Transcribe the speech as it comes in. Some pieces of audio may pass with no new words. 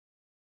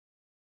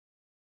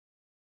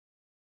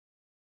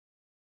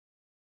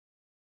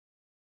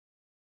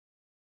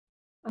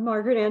I'm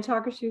Margaret Ann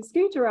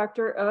Takashewski,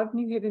 Director of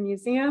New Haven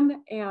Museum,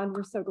 and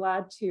we're so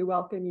glad to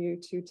welcome you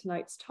to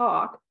tonight's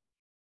talk.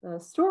 The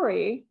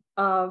story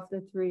of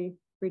the three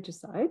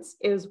regicides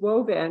is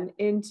woven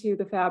into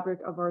the fabric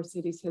of our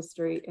city's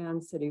history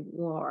and city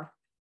lore.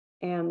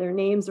 And their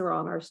names are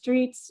on our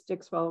streets: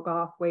 Dixwell,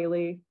 Gough,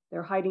 Whaley.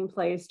 Their hiding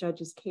place,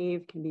 Judge's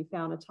Cave, can be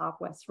found atop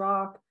West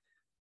Rock.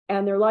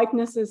 And their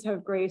likenesses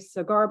have graced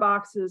cigar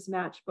boxes,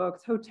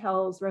 matchbooks,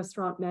 hotels,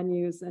 restaurant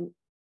menus, and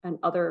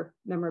other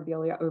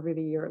memorabilia over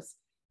the years.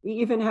 We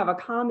even have a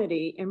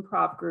comedy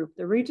improv group,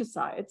 the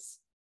Regicides,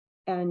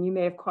 and you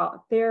may have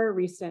caught their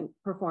recent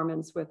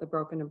performance with the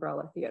Broken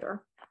Umbrella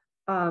Theater.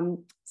 And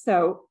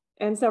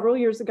several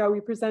years ago, we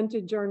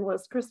presented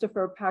journalist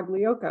Christopher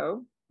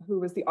Pagliocco, who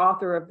was the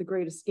author of The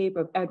Great Escape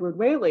of Edward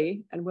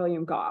Whaley and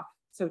William Gough.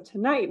 So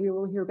tonight we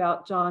will hear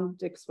about John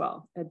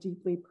Dixwell, a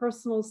deeply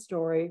personal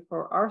story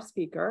for our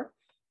speaker,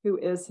 who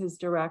is his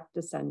direct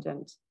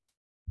descendant.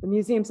 The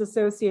museum's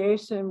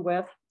association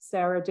with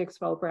Sarah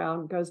Dixwell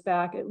Brown goes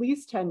back at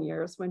least 10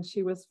 years, when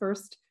she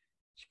first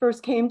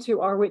came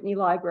to our Whitney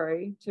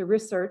Library to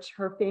research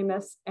her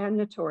famous and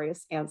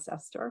notorious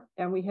ancestor.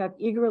 And we have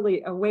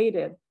eagerly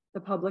awaited the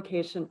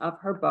publication of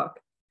her book,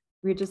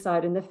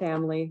 Regicide in the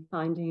Family,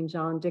 Finding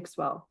John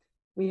Dixwell.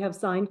 We have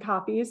signed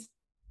copies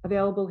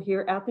available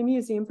here at the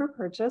museum for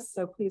purchase,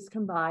 so please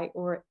come by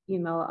or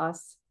email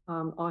us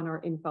on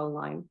our info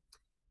line.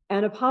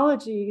 And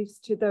apologies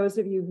to those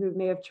of you who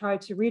may have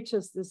tried to reach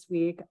us this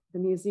week. The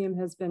museum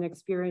has been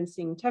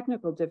experiencing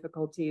technical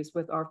difficulties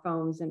with our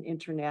phones and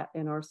internet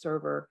and our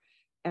server,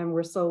 and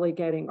we're slowly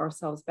getting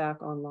ourselves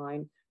back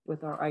online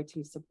with our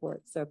IT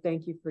support. So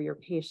thank you for your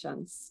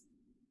patience.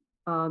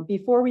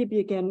 Before we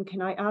begin,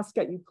 can I ask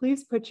that you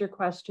please put your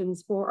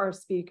questions for our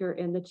speaker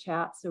in the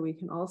chat so we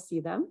can all see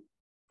them?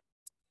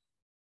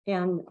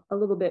 And a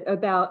little bit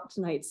about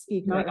tonight's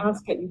speaker. I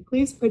ask that you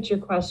please put your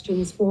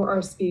questions for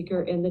our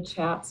speaker in the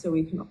chat so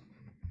we can.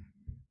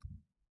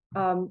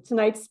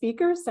 Tonight's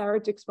speaker, Sarah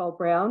Dixwell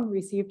Brown,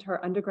 received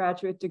her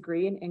undergraduate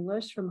degree in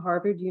English from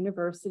Harvard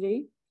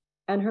University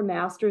and her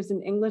master's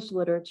in English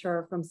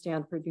literature from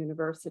Stanford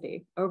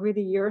University. Over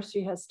the years,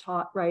 she has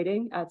taught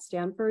writing at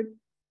Stanford,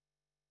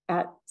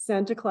 at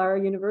Santa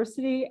Clara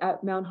University,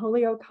 at Mount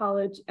Holyoke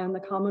College, and the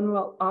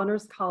Commonwealth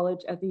Honors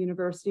College at the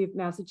University of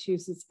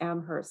Massachusetts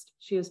Amherst.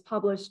 She has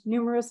published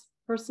numerous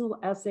personal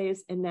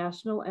essays in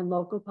national and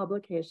local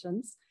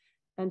publications,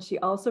 and she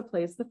also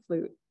plays the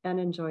flute and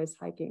enjoys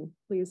hiking.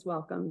 Please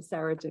welcome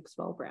Sarah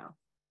Dixwell Brown.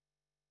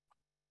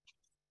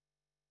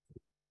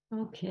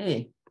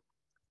 Okay.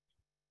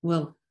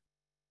 Well,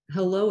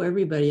 hello,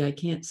 everybody. I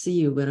can't see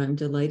you, but I'm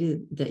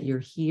delighted that you're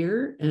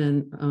here.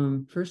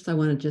 And first, I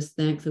want to just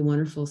thank the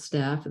wonderful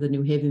staff of the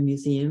New Haven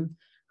Museum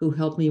who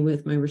helped me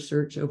with my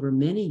research over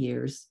many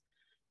years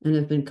and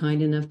have been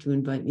kind enough to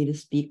invite me to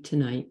speak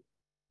tonight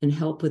and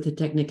help with the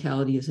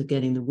technicalities of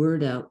getting the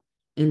word out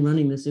and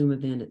running the Zoom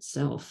event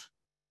itself.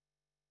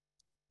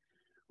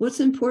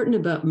 What's important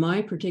about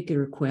my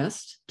particular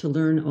quest to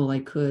learn all I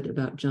could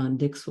about John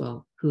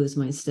Dixwell, who is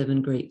my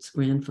 7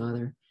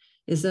 great-grandfather,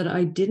 is that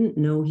I didn't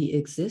know he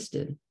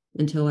existed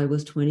until I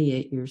was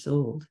 28 years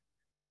old.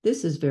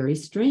 This is very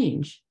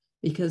strange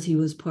because he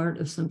was part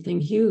of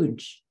something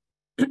huge.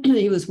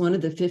 He was one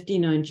of the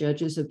 59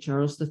 judges of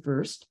Charles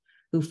I,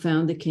 who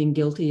found the king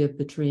guilty of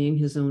betraying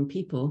his own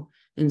people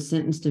and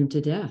sentenced him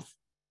to death.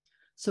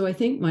 So I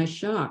think my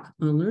shock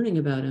on learning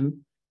about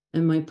him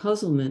and my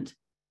puzzlement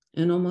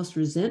and almost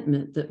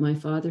resentment that my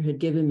father had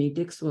given me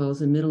Dixwell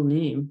as a middle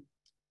name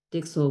 —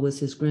 Dixwell was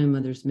his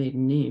grandmother's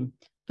maiden name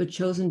 — but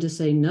chosen to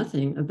say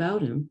nothing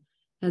about him,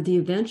 had the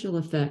eventual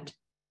effect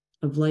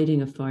of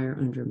lighting a fire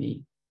under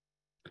me.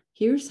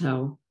 Here's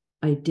how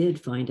I did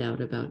find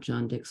out about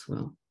John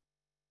Dixwell.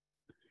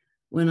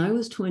 When I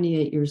was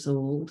 28 years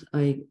old,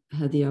 I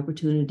had the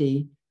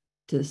opportunity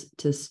to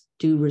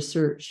do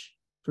research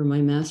for my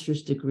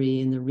master's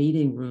degree in the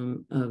reading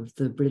room of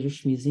the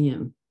British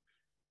Museum,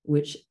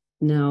 which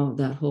now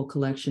that whole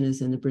collection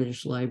is in the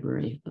British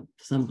Library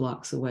some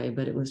blocks away,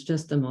 but it was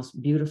just the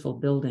most beautiful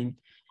building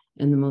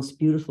and the most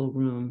beautiful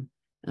room.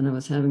 And I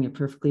was having a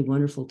perfectly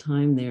wonderful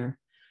time there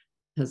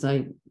because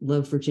I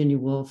love Virginia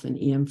Woolf and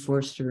E.M.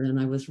 Forster, and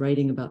I was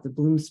writing about the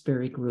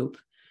Bloomsbury Group.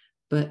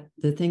 But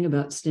the thing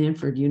about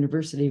Stanford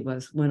University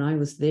was when I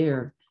was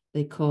there,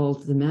 they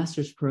called the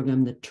master's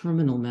program the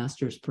terminal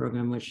master's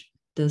program, which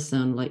does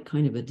sound like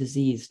kind of a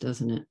disease,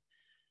 doesn't it?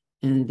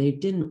 And they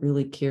didn't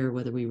really care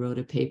whether we wrote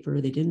a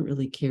paper. They didn't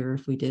really care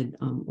if we did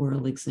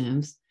oral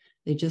exams.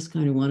 They just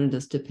kind of wanted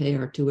us to pay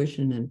our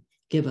tuition and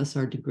give us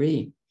our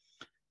degree.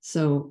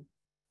 So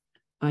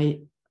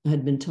I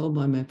had been told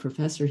by my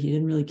professor he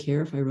didn't really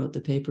care if I wrote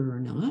the paper or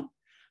not.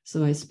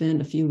 So I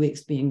spent a few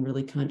weeks being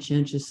really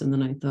conscientious, and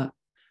then I thought,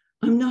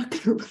 I'm not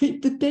going to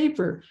write the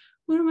paper.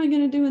 What am I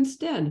going to do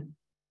instead?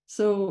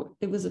 So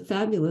it was a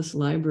fabulous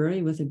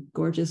library with a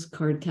gorgeous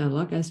card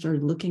catalog. I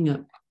started looking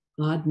up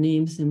odd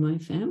names in my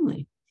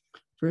family.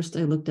 First,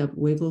 I looked up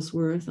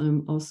Wigglesworth.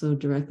 I'm also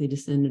directly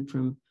descended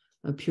from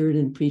a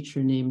Puritan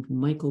preacher named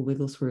Michael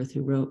Wigglesworth,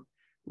 who wrote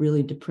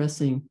really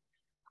depressing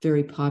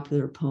very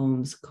popular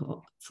poems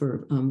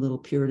for little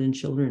Puritan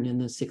children in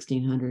the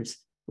 1600s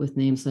with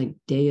names like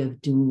Day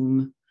of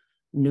Doom,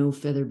 No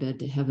Featherbed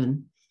to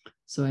Heaven.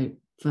 So I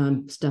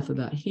found stuff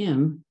about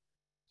him.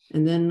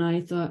 And then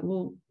I thought,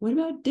 well, what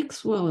about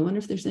Dixwell? I wonder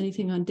if there's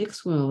anything on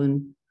Dixwell.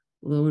 And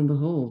lo and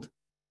behold,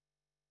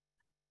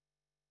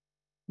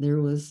 there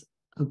was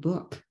a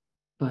book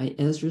by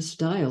Ezra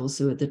Stiles,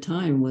 who at the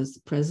time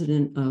was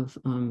president of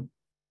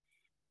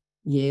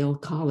Yale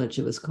College,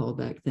 it was called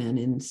back then.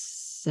 In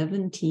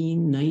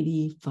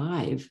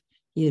 1795,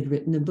 he had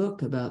written a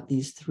book about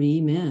these three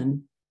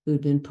men who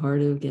had been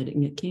part of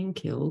getting a king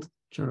killed,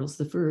 Charles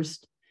I.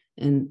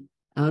 And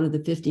out of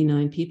the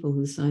 59 people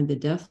who signed the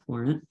death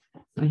warrant,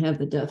 I have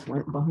the death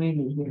warrant behind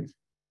me here.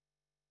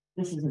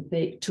 This is a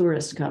fake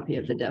tourist copy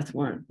of the death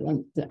warrant.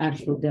 The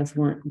actual death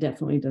warrant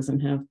definitely doesn't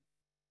have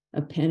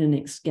a pen and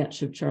ink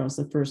sketch of Charles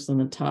I on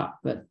the top,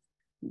 but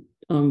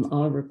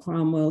Oliver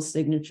Cromwell's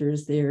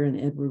signatures there, and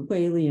Edward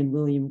Whaley and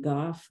William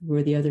Goff, who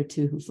were the other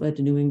two who fled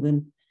to New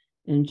England,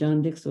 and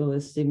John Dixwell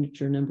is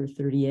signature number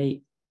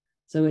 38.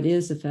 So it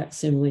is a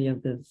facsimile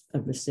of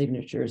the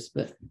signatures,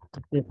 but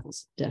it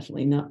was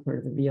definitely not part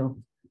of the real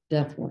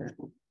death warrant.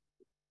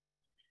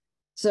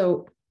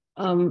 So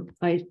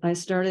I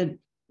started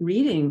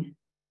reading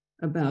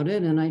about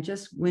it, and I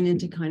just went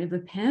into kind of a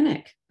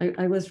panic.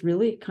 I was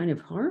really kind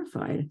of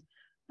horrified.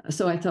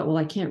 So I thought, well,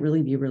 I can't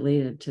really be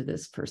related to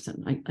this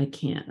person. I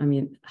can't. I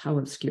mean, how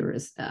obscure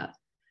is that?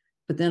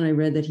 But then I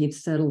read that he'd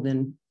settled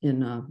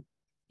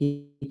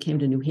he came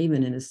to New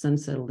Haven and his son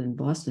settled in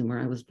Boston, where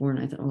I was born.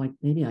 I thought, oh, like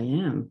maybe I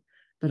am,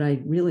 but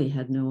I really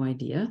had no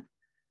idea.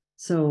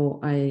 So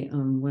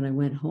when I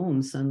went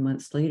home some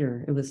months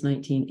later, it was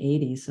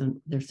 1980, so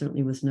there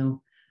certainly was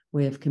no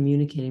way of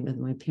communicating with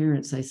my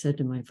parents. I said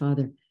to my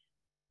father,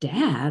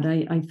 Dad,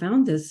 I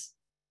found this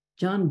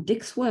John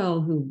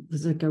Dixwell, who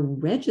was like a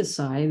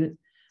regicide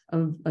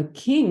of a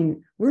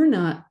king. We're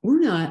not.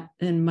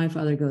 And my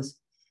father goes,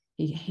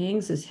 he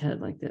hangs his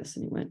head like this,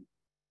 and he went,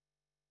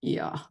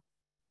 yeah.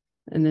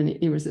 And then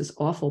there was this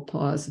awful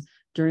pause,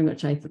 during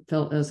which I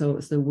felt as though it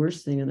was the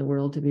worst thing in the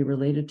world to be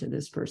related to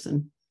this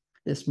person,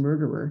 this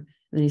murderer.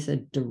 And then he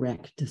said,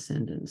 direct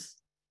descendants,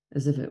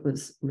 as if it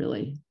was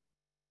really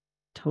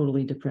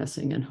totally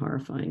depressing and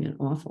horrifying and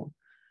awful.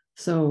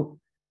 So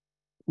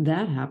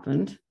that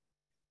happened.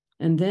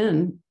 And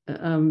then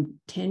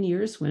 10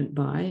 years went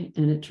by,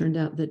 and it turned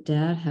out that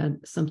Dad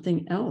had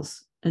something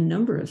else, a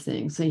number of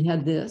things. So he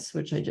had this,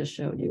 which I just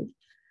showed you,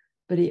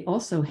 but he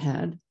also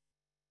had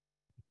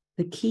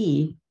the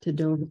key to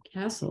Dover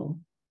Castle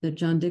that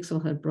John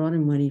Dixwell had brought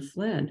him when he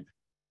fled.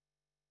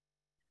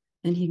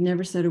 And he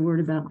never said a word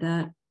about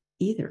that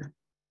either.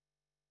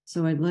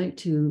 So I'd like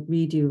to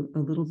read you a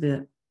little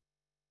bit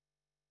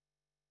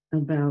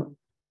about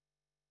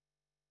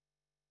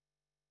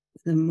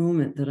the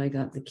moment that I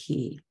got the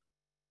key.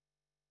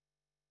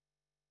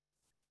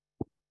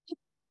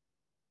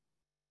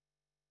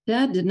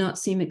 Dad did not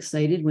seem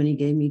excited when he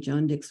gave me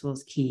John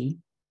Dixwell's key.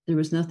 There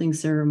was nothing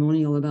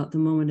ceremonial about the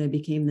moment I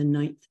became the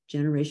 9th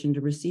generation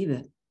to receive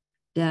it.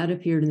 Dad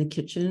appeared in the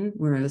kitchen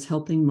where I was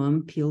helping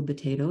Mom peel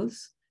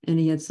potatoes, and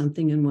he had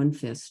something in one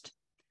fist.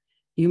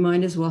 You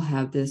might as well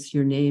have this.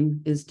 Your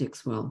name is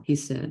Dixwell, he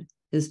said,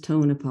 his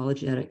tone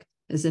apologetic,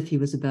 as if he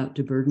was about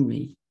to burden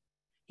me.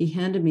 He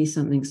handed me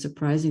something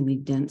surprisingly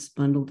dense,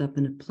 bundled up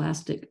in a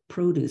plastic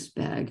produce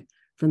bag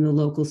from the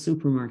local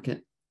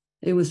supermarket.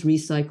 It was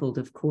recycled,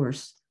 of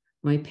course.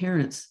 My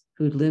parents,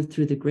 who'd lived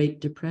through the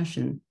Great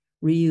Depression,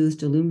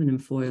 reused aluminum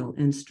foil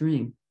and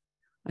string.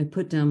 I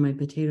put down my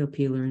potato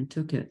peeler and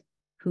took it.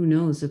 Who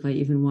knows if I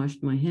even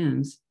washed my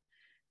hands?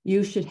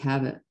 You should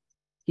have it,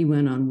 he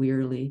went on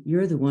wearily.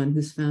 You're the one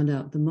who's found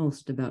out the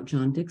most about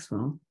John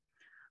Dixwell.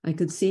 I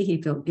could see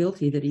he felt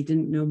guilty that he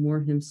didn't know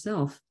more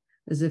himself,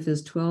 as if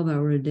his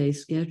 12-hour-a-day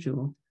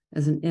schedule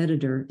as an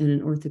editor and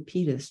an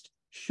orthopedist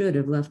should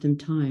have left him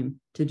time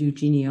to do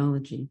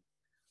genealogy.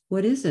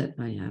 What is it?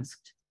 I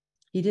asked.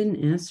 He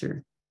didn't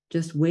answer,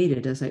 just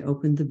waited as I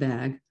opened the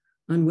bag,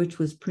 on which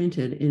was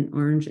printed in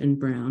orange and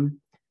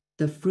brown,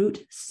 "The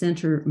Fruit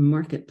Center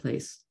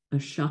Marketplace, a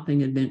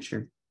shopping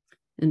adventure,"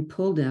 and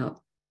pulled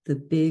out the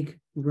big,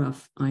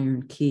 rough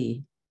iron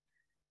key.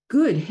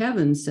 Good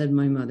heavens, said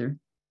my mother.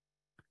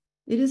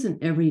 It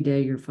isn't every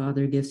day your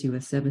father gives you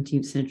a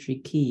 17th century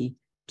key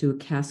to a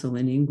castle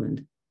in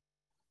England.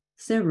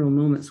 Several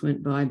moments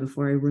went by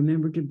before I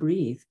remembered to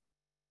breathe.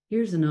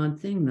 Here's an odd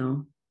thing,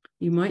 though.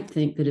 You might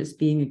think that its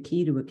being a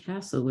key to a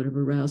castle would have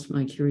aroused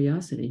my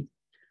curiosity.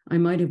 I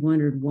might have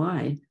wondered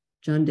why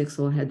John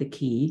Dixwell had the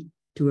key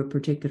to a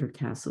particular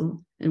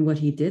castle and what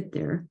he did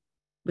there,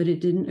 but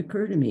it didn't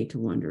occur to me to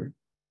wonder,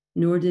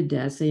 nor did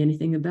Dad say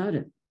anything about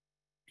it.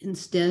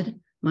 Instead,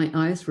 my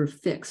eyes were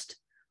fixed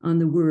on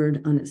the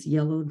word on its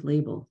yellowed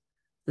label,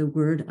 the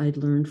word I'd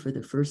learned for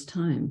the first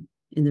time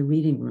in the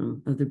reading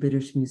room of the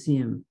British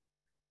Museum.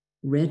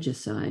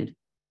 Regicide,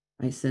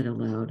 I said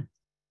aloud.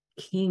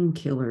 King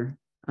killer,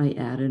 I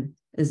added,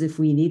 as if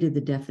we needed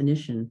the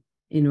definition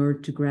in order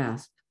to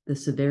grasp the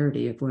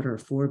severity of what our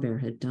forebear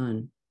had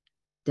done.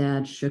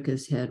 Dad shook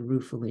his head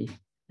ruefully,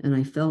 and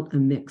I felt a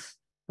mix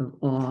of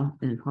awe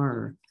and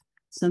horror.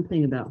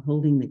 Something about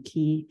holding the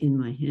key in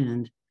my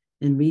hand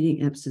and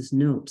reading Epps's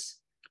notes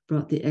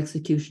brought the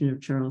execution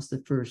of Charles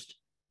I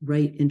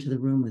right into the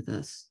room with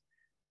us.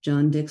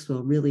 John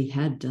Dixwell really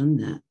had done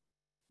that.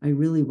 I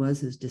really was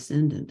his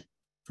descendant,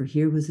 for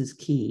here was his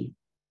key,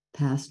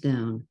 passed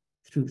down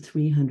through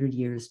 300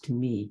 years to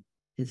me,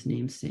 his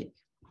namesake.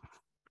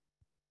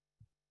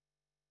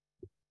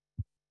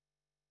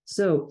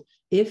 So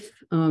if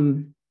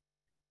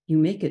you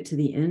make it to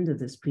the end of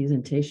this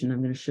presentation,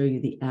 I'm going to show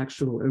you the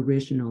actual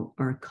original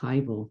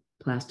archival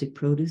plastic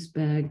produce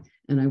bag,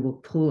 and I will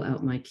pull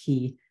out my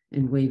key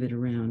and wave it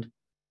around.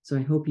 So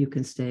I hope you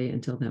can stay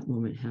until that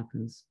moment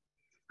happens.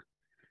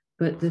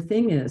 But the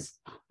thing is,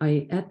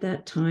 at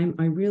that time,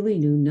 I really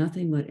knew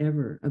nothing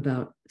whatever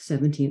about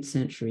 17th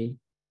century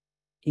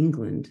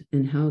England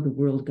and how the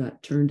world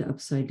got turned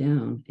upside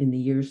down in the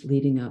years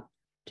leading up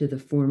to the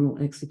formal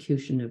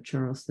execution of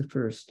Charles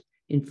I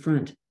in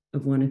front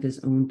of one of his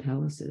own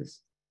palaces.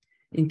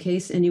 In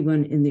case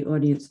anyone in the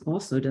audience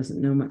also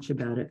doesn't know much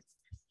about it,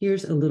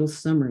 here's a little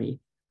summary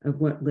of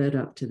what led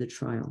up to the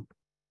trial.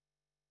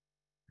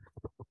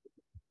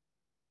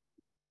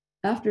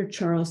 After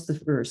Charles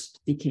I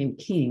became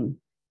king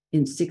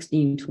in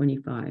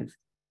 1625,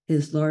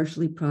 his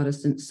largely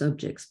Protestant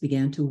subjects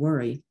began to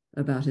worry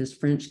about his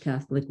French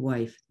Catholic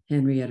wife,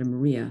 Henrietta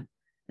Maria,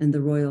 and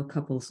the royal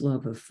couple's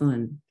love of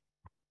fun.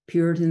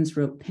 Puritans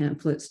wrote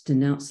pamphlets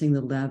denouncing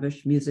the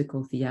lavish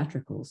musical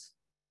theatricals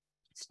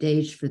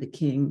staged for the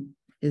king,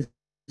 his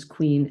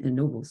queen, and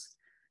nobles.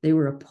 They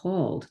were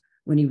appalled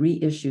when he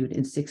reissued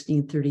in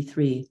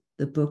 1633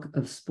 the Book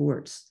of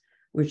Sports,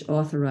 which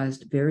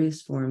authorized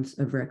various forms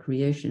of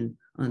recreation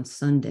on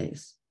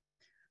Sundays.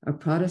 A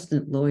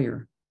Protestant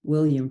lawyer,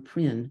 William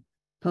Prynne,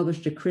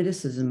 published a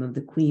criticism of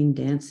the Queen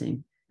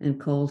dancing and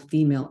called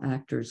female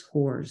actors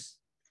whores.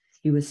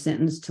 He was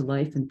sentenced to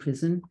life in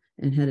prison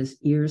and had his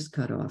ears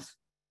cut off.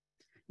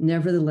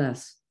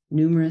 Nevertheless,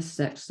 numerous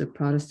sects of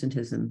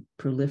Protestantism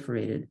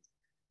proliferated.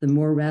 The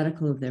more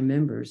radical of their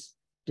members,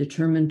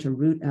 determined to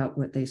root out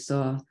what they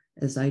saw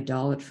as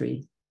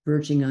idolatry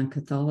verging on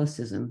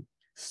Catholicism,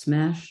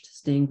 smashed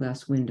stained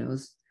glass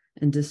windows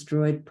and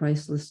destroyed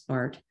priceless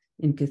art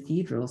in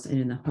cathedrals and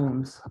in the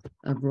homes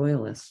of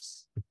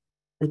royalists.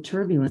 The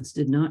turbulence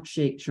did not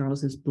shake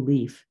Charles's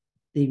belief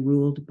they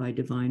ruled by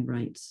divine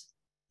rights.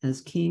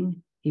 As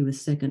king, he was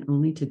second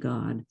only to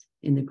God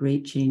in the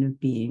great chain of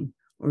being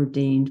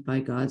ordained by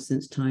God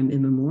since time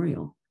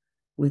immemorial,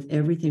 with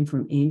everything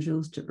from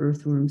angels to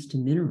earthworms to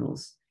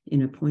minerals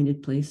in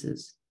appointed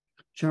places.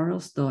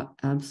 Charles thought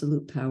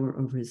absolute power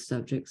over his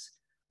subjects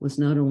was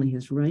not only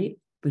his right,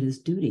 but his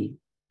duty.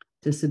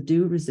 To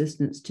subdue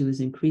resistance to his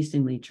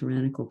increasingly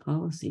tyrannical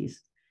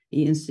policies,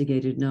 he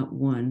instigated not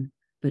one,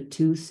 but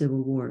 2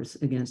 civil wars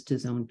against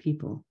his own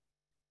people.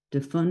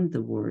 To fund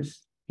the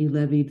wars, he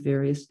levied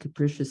various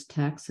capricious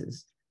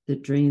taxes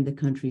that drained the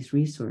country's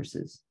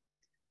resources.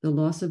 The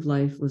loss of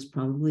life was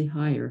probably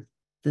higher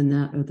than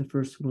that of the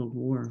First World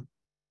War.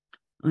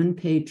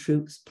 Unpaid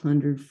troops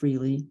plundered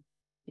freely.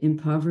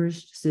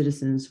 Impoverished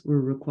citizens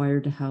were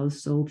required to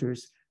house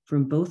soldiers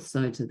from both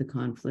sides of the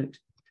conflict.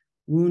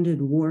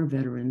 Wounded war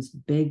veterans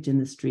begged in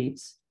the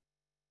streets.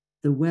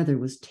 The weather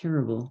was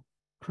terrible.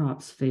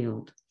 Crops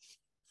failed.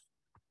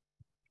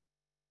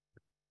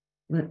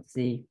 Let's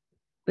see.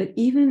 But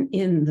even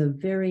in the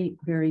very,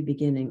 very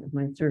beginning of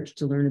my search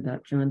to learn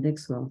about John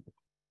Dixwell,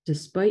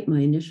 despite my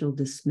initial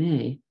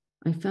dismay,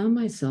 I found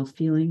myself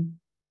feeling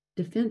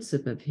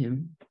defensive of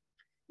him.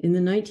 In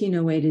the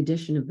 1908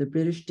 edition of the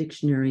British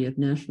Dictionary of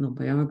National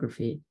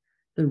Biography,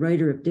 the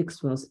writer of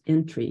Dixwell's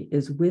entry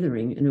is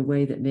withering in a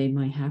way that made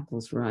my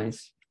hackles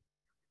rise.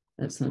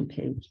 That's on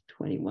page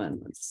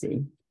 21. Let's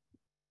see.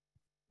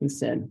 He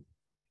said,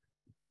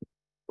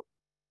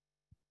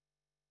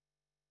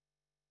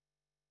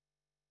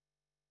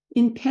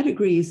 in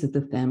pedigrees of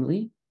the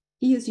family,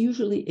 he is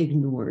usually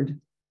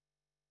ignored,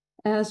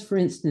 as, for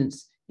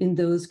instance, in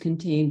those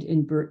contained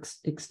in Burke's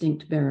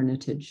extinct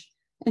baronetage,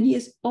 and he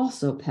is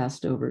also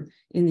passed over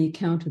in the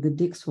account of the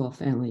Dixwell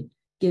family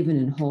given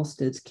in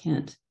Halstead's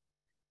Kent.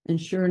 And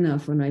sure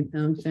enough, when I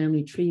found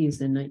family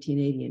trees in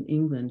 1980 in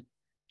England,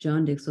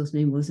 John Dixwell's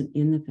name wasn't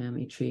in the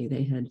family tree.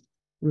 They had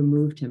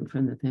removed him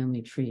from the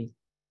family tree.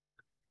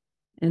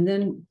 And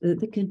then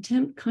the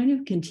contempt kind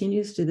of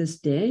continues to this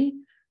day.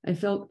 I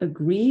felt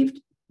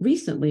aggrieved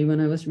recently when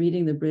I was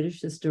reading the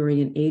British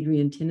historian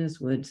Adrian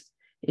Tinniswood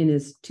in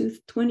his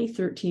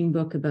 2013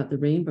 book about the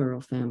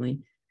Rainborough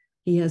family.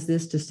 He has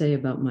this to say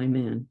about my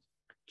man,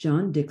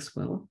 John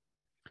Dixwell,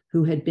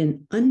 who had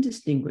been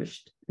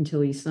undistinguished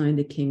until he signed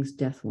the king's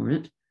death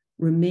warrant,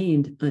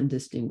 remained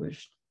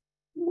undistinguished.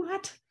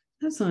 What?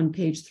 That's on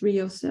page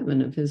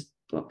 307 of his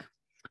book.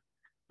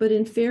 But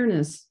in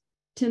fairness,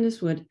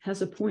 Tinniswood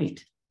has a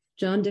point.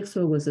 John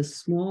Dixwell was a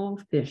small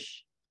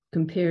fish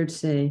compared,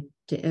 say,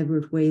 to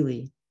Edward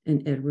Whaley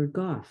and Edward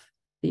Gough,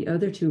 the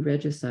other 2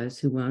 regicides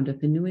who wound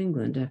up in New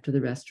England after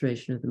the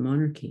restoration of the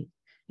monarchy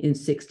in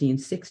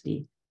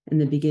 1660 and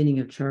the beginning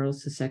of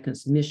Charles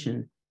II's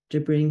mission to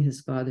bring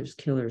his father's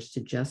killers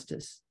to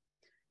justice.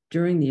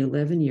 During the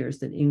 11 years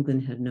that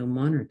England had no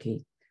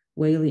monarchy,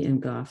 Whaley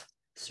and Gough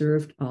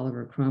served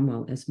Oliver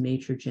Cromwell as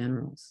major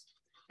generals.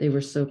 They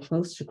were so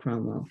close to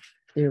Cromwell,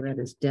 they were at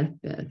his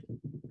deathbed.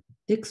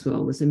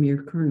 Dixwell was a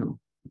mere colonel.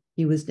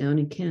 He was down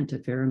in Kent a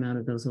fair amount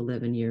of those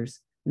 11 years,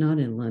 not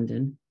in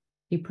London.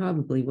 He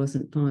probably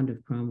wasn't fond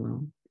of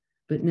Cromwell,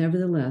 but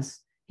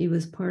nevertheless, he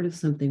was part of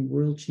something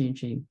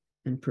world-changing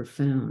and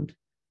profound,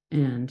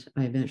 and,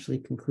 I eventually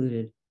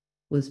concluded,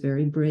 was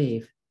very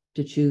brave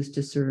to choose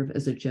to serve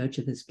as a judge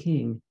of his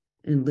king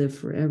and live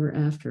forever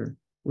after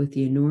with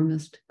the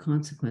enormous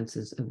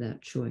consequences of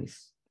that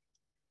choice.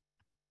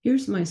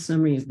 Here's my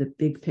summary of the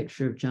big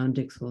picture of John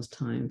Dixwell's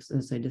times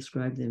as I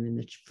described them in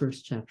the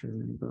first chapter of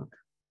my book.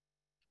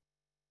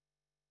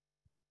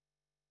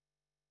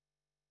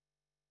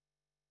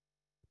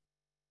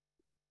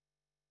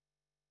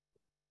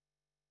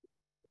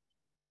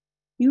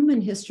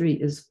 Human history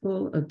is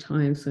full of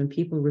times when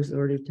people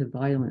resorted to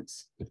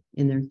violence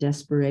in their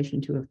desperation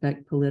to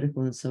effect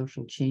political and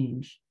social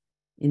change.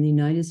 In the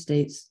United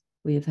States,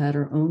 we have had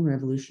our own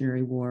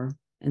Revolutionary War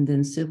and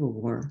then Civil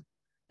War,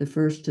 the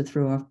first to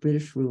throw off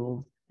British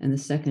rule and the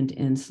second to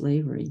end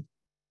slavery.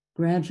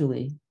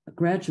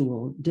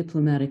 Gradual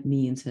diplomatic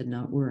means had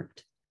not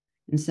worked.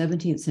 In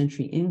 17th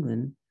century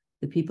England,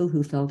 the people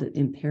who felt it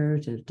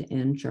imperative to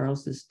end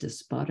Charles's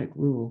despotic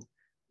rule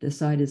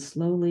decided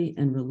slowly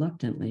and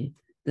reluctantly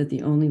that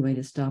the only way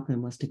to stop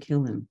him was to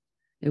kill him.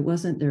 It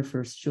wasn't their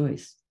first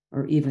choice,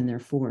 or even their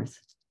fourth.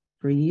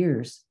 For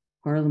years,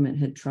 Parliament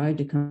had tried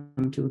to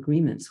come to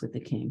agreements with the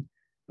king.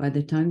 By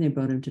the time they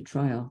brought him to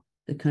trial,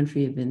 the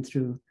country had been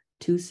through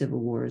 2 civil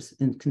wars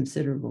and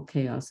considerable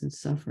chaos and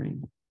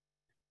suffering.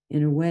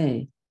 In a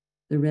way,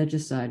 the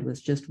Regicide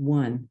was just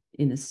one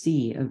in a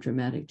sea of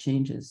dramatic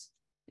changes.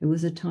 It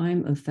was a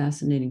time of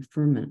fascinating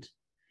ferment.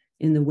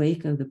 In the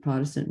wake of the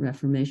Protestant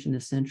Reformation a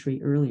century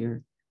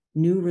earlier,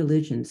 new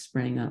religions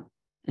sprang up,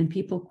 and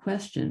people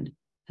questioned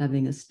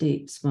having a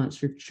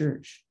state-sponsored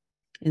church.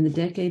 In the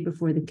decade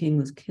before the king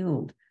was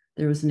killed,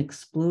 there was an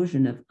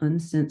explosion of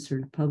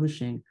uncensored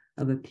publishing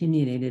of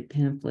opinionated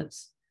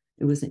pamphlets.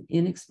 It was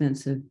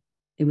inexpensive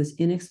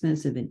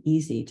and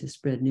easy to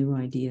spread new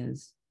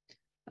ideas.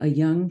 A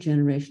young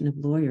generation of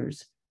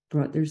lawyers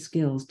brought their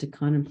skills to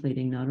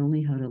contemplating not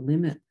only how to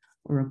limit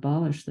or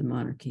abolish the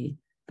monarchy,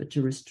 but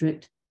to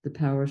restrict the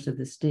powers of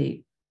the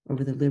state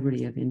over the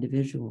liberty of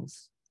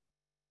individuals.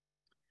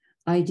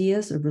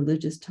 Ideas of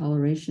religious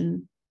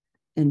toleration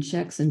and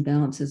checks and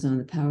balances on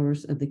the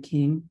powers of the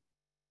king,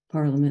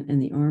 parliament,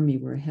 and the army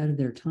were ahead of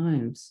their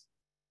times.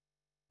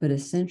 But a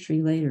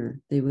century later,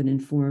 they would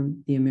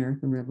inform the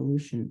American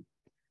Revolution.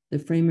 The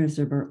framers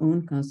of our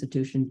own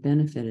Constitution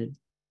benefited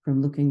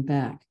from looking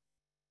back,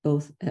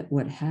 both at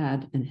what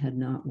had and had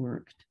not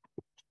worked.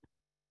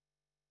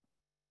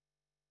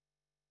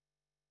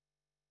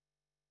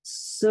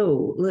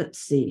 So let's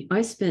see.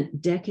 I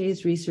spent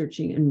decades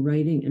researching and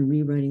writing and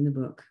rewriting the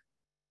book.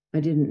 I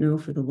didn't know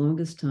for the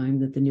longest time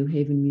that the New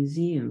Haven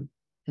Museum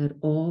had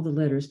all the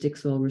letters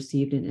Dixwell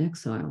received in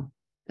exile,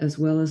 as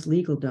well as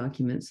legal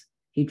documents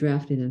he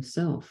drafted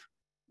himself.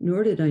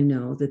 Nor did I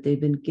know that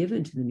they'd been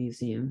given to the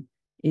museum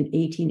in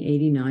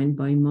 1889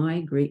 by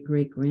my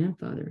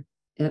great-great-grandfather,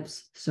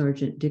 Epps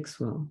Sergeant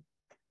Dixwell.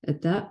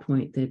 At that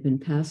point, they'd been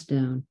passed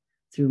down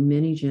through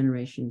many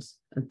generations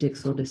of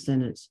Dixwell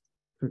descendants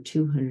for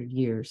 200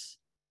 years.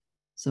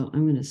 So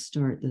I'm going to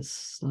start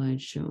this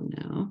slideshow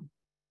now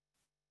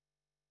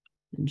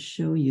and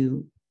show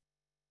you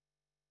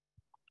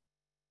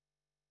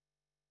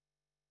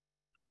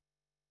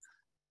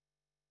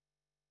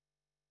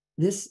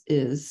this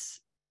is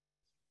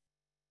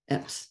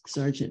Epps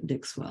Sergeant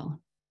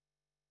Dixwell.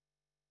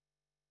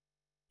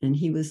 And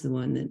he was the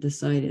one that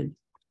decided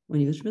when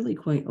he was really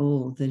quite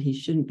old that he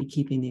shouldn't be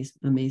keeping these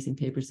amazing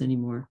papers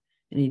anymore.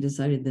 And he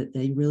decided that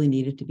they really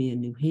needed to be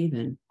in New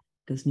Haven,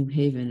 because New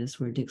Haven is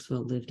where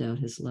Dixwell lived out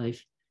his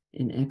life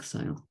in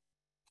exile.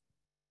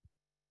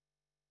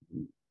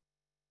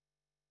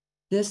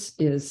 This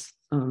is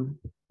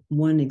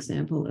one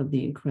example of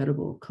the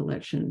incredible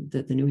collection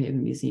that the New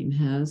Haven Museum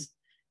has.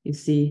 You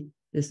see,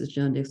 this is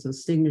John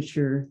Dixwell's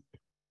signature,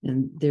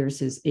 and there's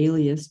his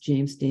alias,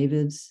 James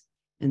Davids,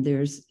 and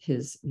there's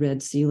his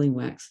red sealing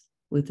wax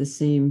with the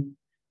same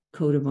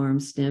coat of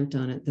arms stamped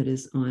on it that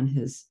is on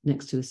his,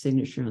 next to his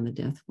signature on the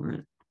death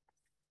warrant.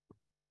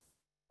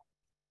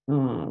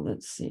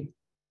 Let's see.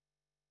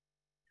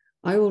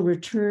 I will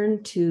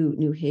return to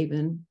New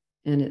Haven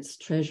and its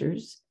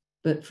treasures,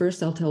 but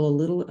first I'll tell a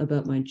little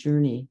about my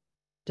journey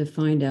to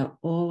find out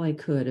all I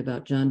could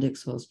about John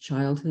Dixwell's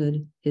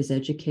childhood, his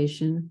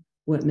education,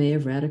 what may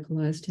have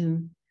radicalized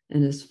him,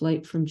 and his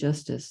flight from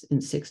justice in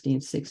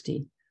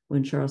 1660,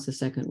 when Charles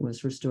II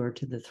was restored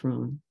to the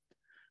throne.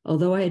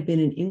 Although I had been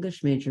an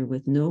English major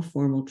with no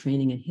formal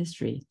training in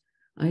history,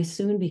 I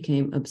soon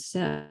became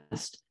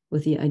obsessed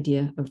with the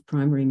idea of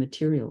primary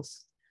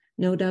materials.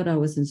 No doubt I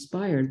was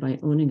inspired by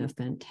owning a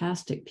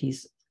fantastic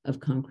piece of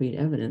concrete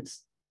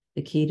evidence,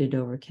 the key to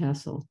Dover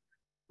Castle,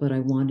 but I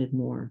wanted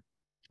more.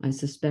 I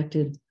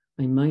suspected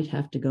I might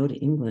have to go to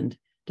England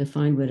to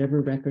find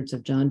whatever records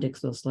of John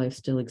Dixwell's life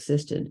still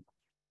existed,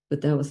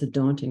 but that was a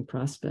daunting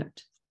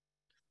prospect.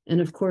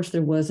 And of course,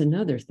 there was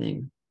another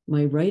thing.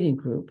 My writing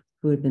group,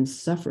 who had been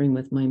suffering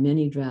with my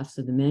many drafts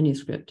of the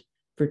manuscript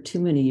for too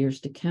many years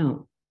to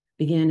count,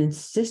 began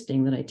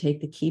insisting that I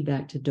take the key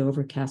back to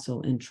Dover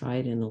Castle and try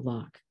it in the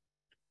lock.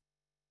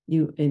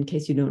 In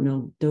case you don't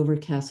know, Dover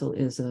Castle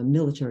is a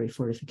military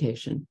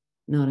fortification,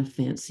 not a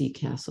fancy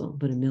castle,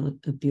 but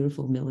a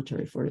beautiful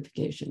military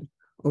fortification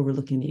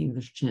overlooking the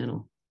English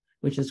Channel,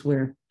 which is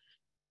where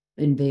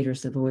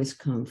invaders have always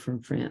come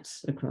from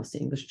France across the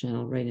English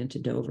Channel right into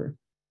Dover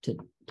to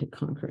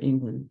conquer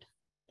England.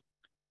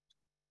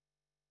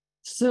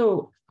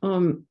 So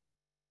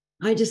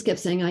I just kept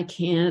saying, I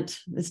can't,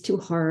 it's too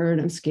hard,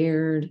 I'm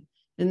scared.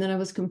 And then I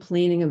was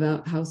complaining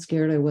about how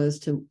scared I was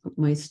to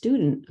my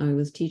student. I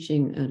was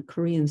teaching a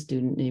Korean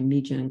student named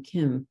Mi-jung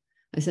Kim.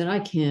 I said, I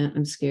can't,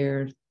 I'm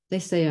scared. They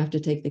say I have to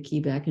take the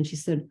key back. And she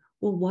said,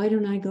 well, why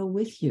don't I go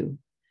with you?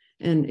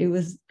 And it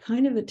was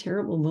kind of a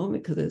terrible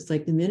moment because it's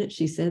like the minute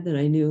she said that,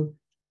 I knew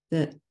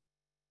that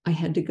I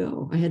had to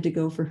go. I had to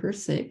go for her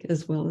sake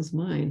as well as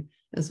mine,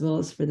 as well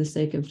as for the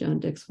sake of John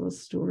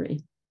Dixwell's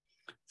story.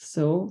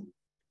 So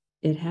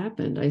it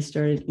happened. I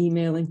started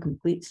emailing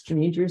complete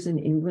strangers in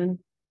England,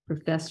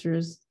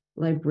 professors,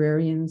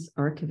 librarians,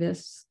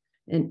 archivists,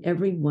 and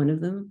every one of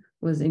them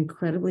was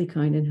incredibly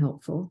kind and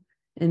helpful.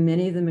 And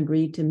many of them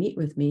agreed to meet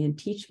with me and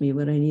teach me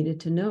what I needed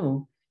to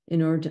know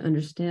in order to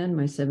understand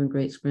my 7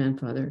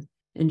 great-grandfather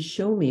and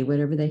show me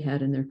whatever they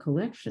had in their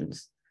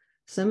collections.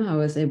 Somehow I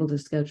was able to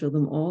schedule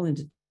them all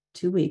into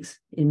 2 weeks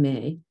in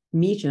May.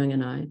 Mi-jung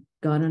and I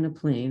got on a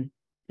plane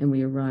and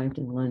we arrived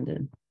in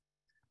London.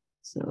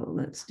 So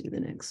let's do the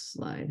next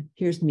slide.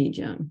 Here's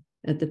Mi-jung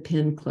at the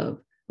Pen Club,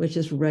 which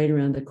is right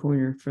around the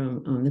corner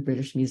from the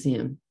British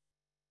Museum,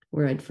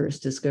 where I'd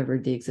first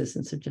discovered the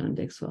existence of John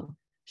Dixwell.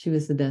 She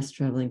was the best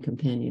traveling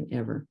companion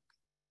ever.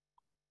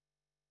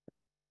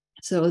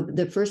 So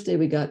the first day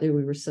we got there,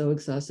 we were so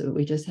exhausted,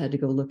 we just had to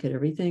go look at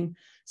everything.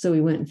 So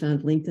we went and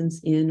found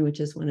Lincoln's Inn, which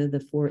is one of the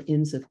 4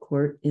 inns of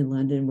court in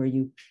London where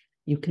you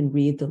can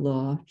read the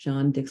law.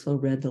 John Dixwell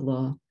read the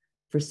law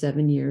for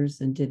 7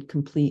 years and did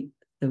complete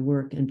the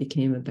work and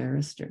became a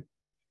barrister.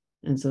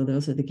 And so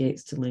those are the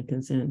gates to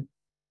Lincoln's Inn.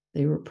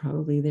 They were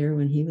probably there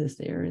when he was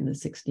there in the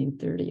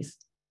 1630s.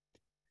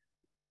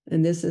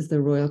 And this is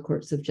the Royal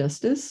Courts of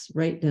Justice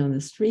right down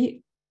the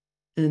street.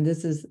 And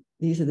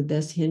these are the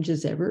best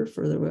hinges ever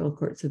for the Royal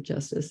Courts of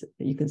Justice.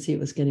 You can see it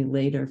was getting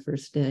late our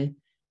first day.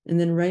 And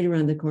then right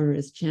around the corner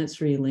is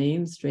Chancery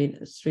Lane, straight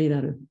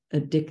out of a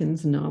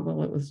Dickens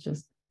novel. It was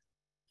just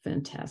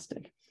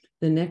fantastic.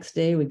 The next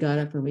day we got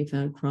up and we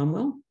found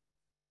Cromwell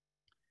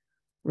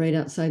right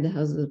outside the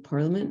Houses of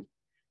Parliament.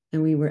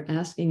 And we were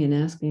asking and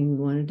asking,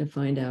 we wanted to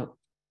find out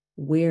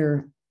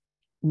where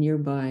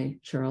nearby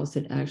Charles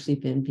had actually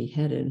been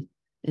beheaded.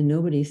 And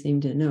nobody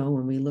seemed to know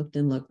when we looked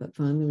and looked, but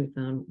finally we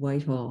found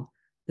Whitehall,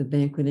 the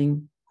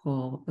banqueting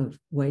hall of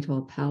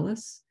Whitehall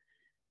Palace.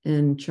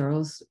 And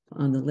Charles,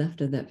 on the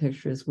left of that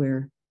picture, is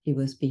where he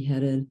was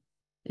beheaded.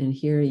 And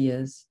here he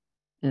is.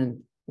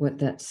 And what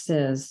that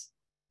says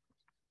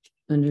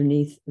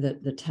underneath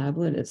the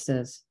tablet, it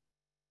says,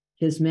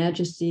 His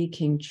Majesty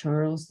King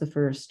Charles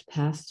I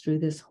passed through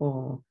this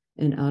hall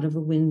and out of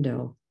a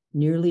window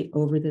nearly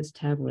over this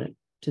tablet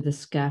to the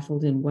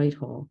scaffold in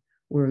Whitehall,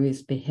 where he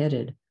was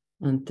beheaded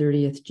on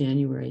 30th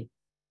January,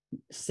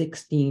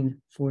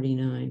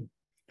 1649.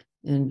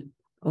 And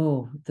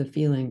oh, the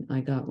feeling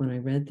I got when I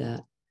read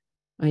that.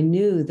 I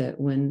knew that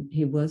when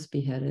he was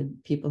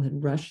beheaded, people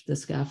had rushed the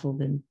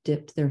scaffold and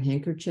dipped their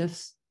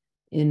handkerchiefs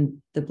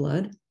in the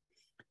blood.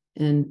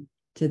 And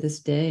to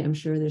this day, I'm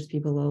sure there's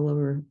people all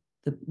over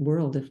the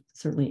world,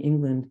 certainly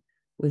England,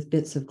 with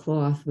bits of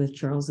cloth with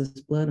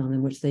Charles's blood on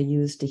them, which they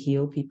used to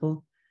heal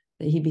people.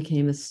 That he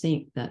became a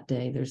saint that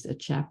day. There's a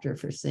chapter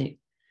for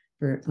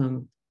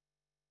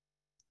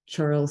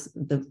Charles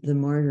the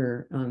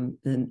martyr, and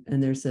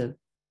there's a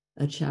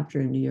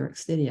chapter in New York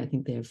City. I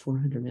think they have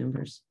 400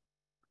 members.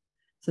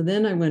 So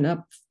then I went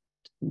up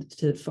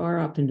to far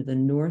up into the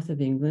north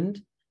of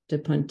England to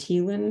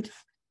Punteland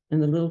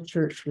and the little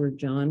church where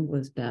John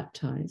was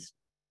baptized.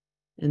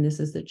 And this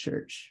is the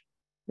church.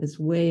 It's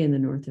way in the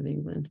north of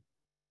England.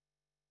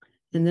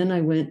 And then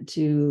I went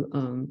to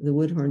the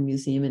Woodhorn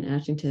Museum in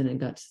Ashington and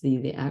got to see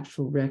the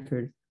actual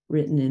record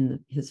written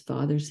in his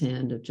father's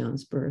hand of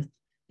John's birth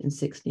in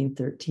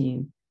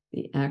 1613,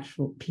 the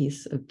actual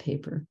piece of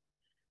paper.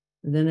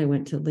 And then I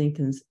went to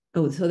Lincoln's,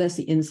 so that's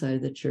the inside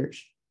of the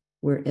church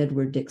where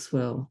Edward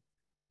Dixwell,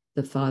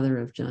 the father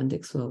of John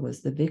Dixwell,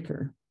 was the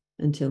vicar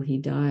until he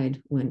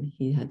died when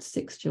he had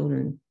 6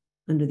 children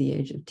under the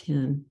age of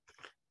 10.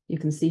 You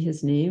can see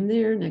his name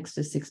there next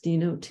to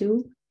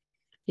 1602.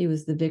 He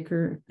was the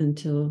vicar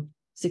until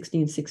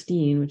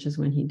 1616, which is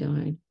when he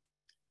died.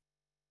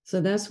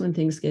 So that's when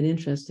things get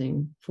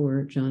interesting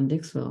for John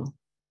Dixwell.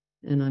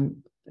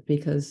 And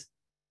because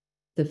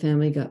the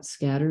family got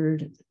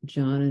scattered,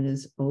 John and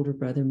his older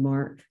brother,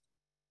 Mark,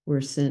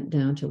 were sent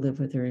down to live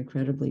with their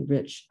incredibly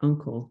rich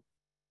uncle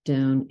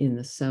down in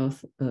the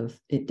south of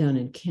it, down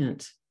in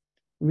Kent,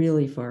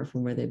 really far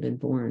from where they've been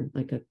born.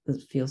 It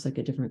feels like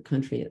a different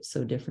country. It's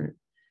so different.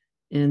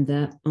 And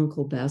that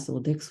Uncle Basil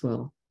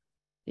Dixwell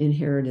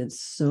inherited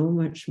so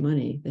much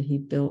money that he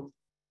built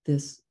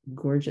this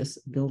gorgeous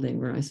building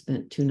where I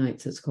spent 2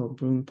 nights. It's called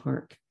Broome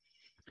Park.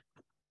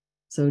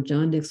 So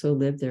John Dixwell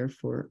lived there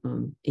for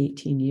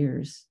 18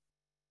 years.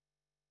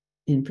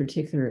 In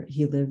particular,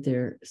 he lived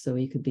there so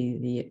he could be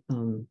the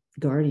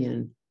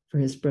guardian for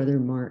his brother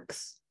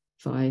Mark's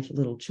 5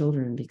 little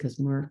children, because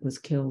Mark was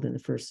killed in the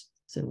First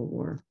Civil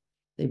War.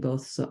 They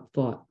both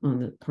fought on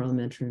the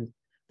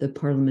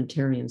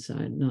parliamentarian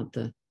side, not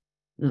the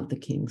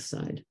king's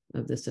side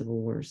of the Civil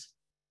Wars.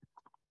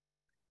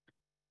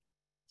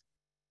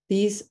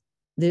 There's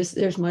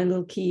my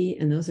little key,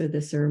 and those are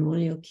the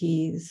ceremonial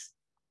keys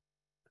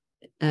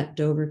at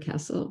Dover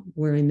Castle,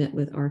 where I met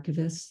with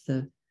archivists.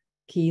 The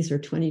keys are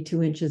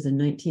 22 inches and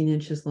 19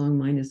 inches long.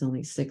 Mine is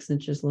only 6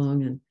 inches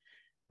long. And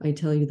I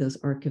tell you, those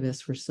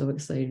archivists were so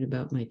excited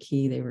about my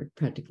key. They were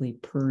practically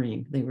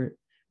purring.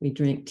 We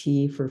drank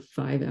tea for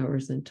 5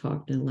 hours and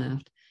talked and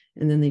laughed.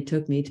 And then they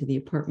took me to the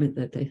apartment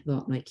that they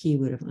thought my key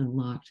would have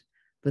unlocked,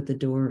 but the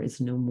door is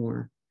no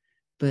more.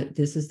 But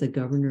this is the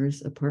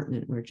governor's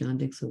apartment where John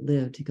Dixwell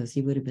lived, because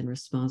he would have been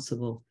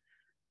responsible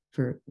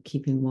for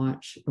keeping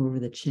watch over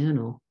the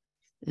channel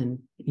and,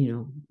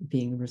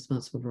 being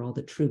responsible for all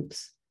the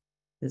troops.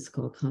 It's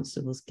called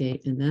Constable's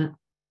Gate. And that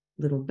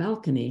little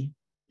balcony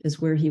is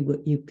where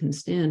you can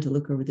stand to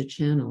look over the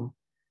channel.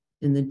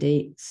 And the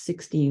date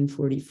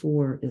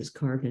 1644 is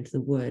carved into the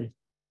wood.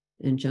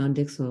 And John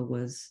Dixwell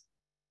was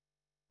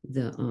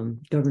the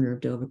governor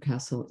of Dover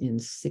Castle in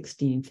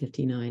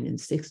 1659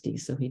 and 60.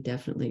 So he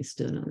definitely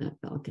stood on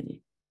that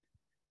balcony.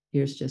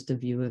 Here's just a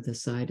view of the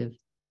side of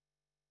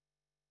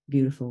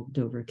beautiful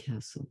Dover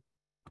Castle.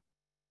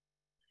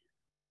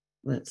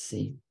 Let's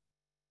see.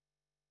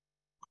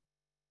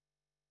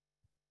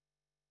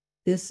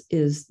 This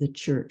is the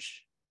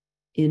church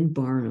in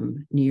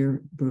Barham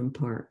near Broome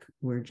Park,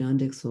 where John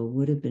Dixwell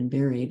would have been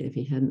buried if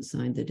he hadn't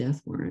signed the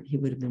death warrant. He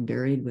would have been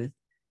buried with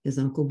his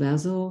Uncle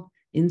Basil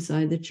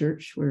inside the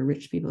church where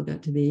rich people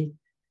got to be,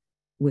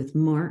 with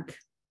Mark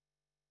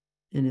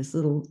and his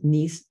little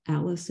niece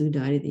Alice, who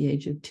died at the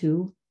age of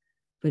 2.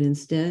 But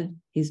instead,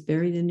 he's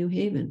buried in New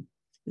Haven.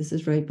 This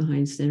is right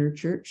behind Center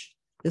Church.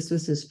 This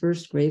was his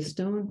first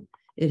gravestone.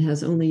 It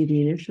has only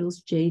the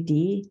initials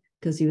JD,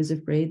 because he was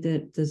afraid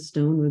that the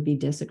stone would be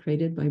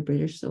desecrated by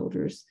British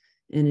soldiers.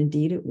 And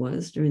indeed it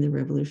was during the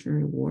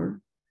Revolutionary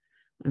War.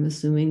 I'm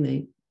assuming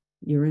they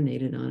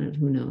urinated on it,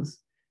 who knows.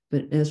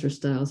 But Ezra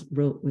Stiles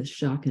wrote with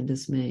shock and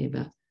dismay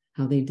about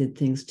how they did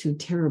things too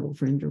terrible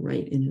for him to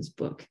write in his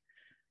book.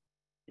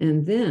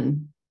 And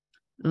then,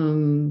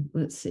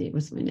 let's see,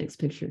 what's my next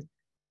picture?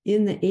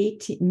 In the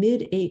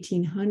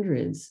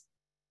mid-1800s,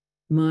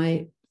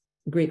 my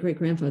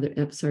great-great-grandfather,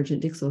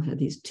 Sergeant Dixwell, had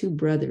these 2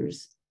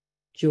 brothers,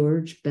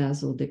 George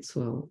Basil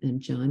Dixwell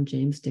and John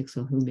James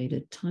Dixwell, who made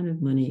a ton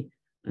of money,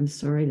 I'm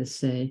sorry to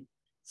say,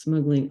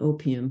 smuggling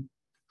opium,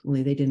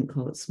 only they didn't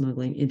call it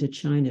smuggling, into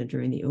China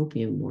during the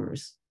Opium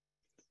Wars.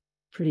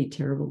 Pretty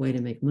terrible way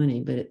to make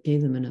money, but it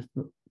gave them enough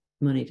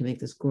money to make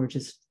this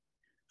gorgeous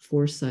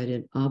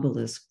 4-sided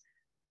obelisk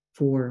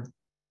for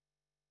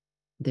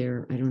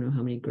their, I don't know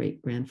how many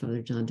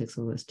great-grandfather John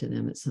Dixwell was to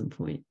them at some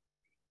point.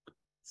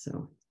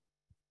 So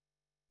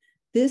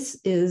this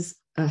is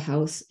a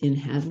house in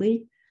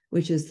Hadley,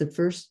 which is the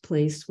first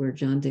place where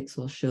John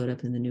Dixwell showed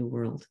up in the New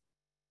World.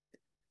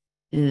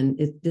 And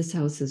this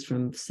house is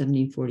from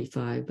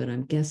 1745, but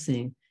I'm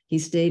guessing he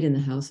stayed in the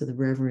house of the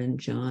Reverend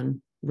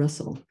John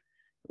Russell,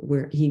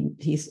 where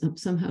he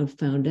somehow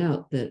found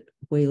out that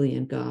Whaley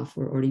and Goff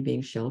were already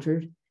being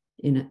sheltered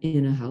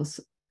in a house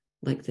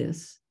like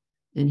this,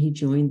 and he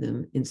joined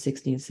them in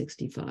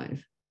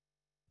 1665.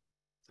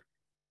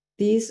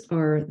 These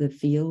are the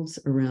fields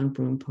around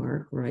Broome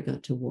Park where I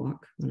got to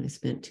walk when I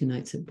spent 2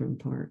 nights at Broome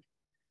Park.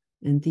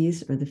 And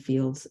these are the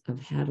fields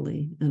of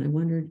Hadley. And I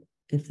wondered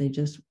if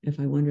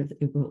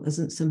it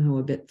wasn't somehow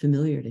a bit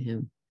familiar to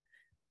him.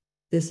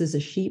 This is a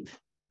sheep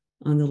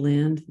on the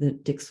land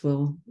that the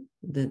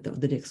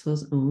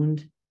Dixwells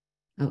owned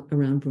out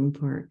around Broome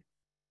Park.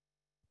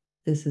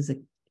 This is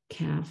a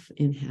calf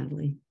in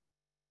Hadley.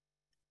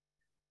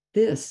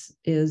 This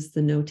is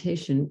the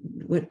notation.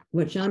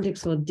 What John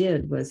Dixwell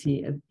did was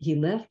he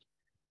left.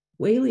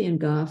 Whaley and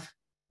Goff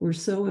were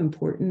so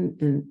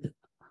important and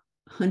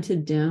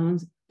hunted down.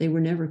 They were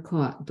never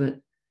caught, but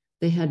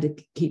they had to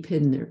keep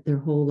hidden their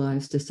whole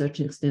lives, to such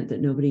an extent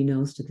that nobody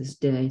knows to this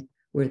day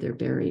where they're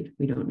buried.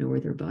 We don't know where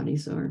their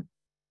bodies are.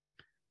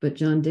 But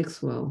John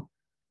Dixwell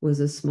was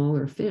a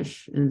smaller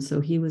fish, and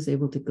so he was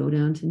able to go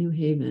down to New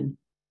Haven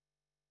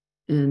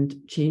and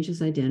change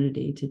his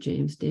identity to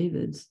James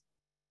David's.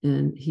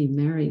 And he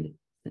married,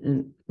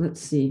 and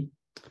let's see,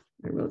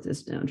 I wrote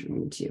this down to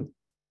read to you.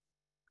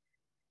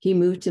 He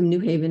moved to New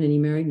Haven and he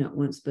married not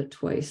once but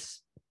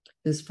twice.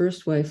 His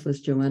first wife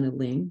was Joanna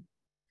Ling.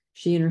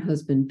 She and her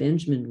husband,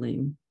 Benjamin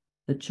Ling,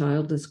 a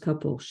childless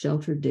couple,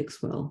 sheltered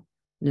Dixwell,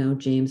 now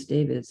James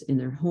David's, in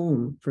their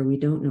home for we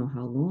don't know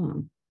how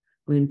long.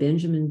 When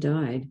Benjamin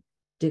died,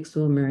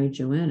 Dixwell married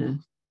Joanna,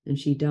 and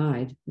she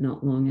died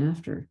not long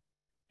after.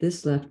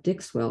 This left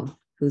Dixwell,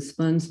 whose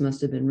funds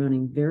must have been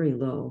running very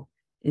low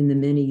in the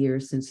many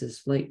years since his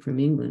flight from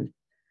England,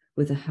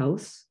 with a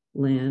house,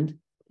 land,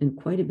 and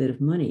quite a bit of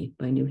money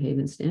by New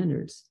Haven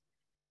standards.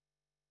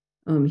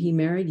 He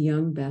married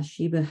young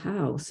Bathsheba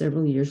Howe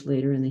several years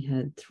later, and they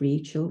had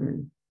 3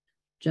 children.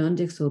 John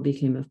Dixwell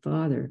became a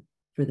father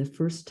for the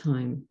first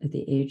time at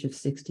the age of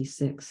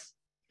 66.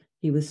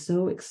 He was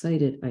so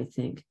excited, I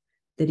think,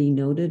 that he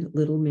noted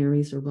little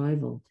Mary's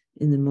arrival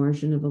in the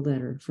margin of a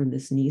letter from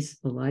his niece,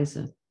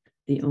 Eliza,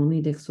 the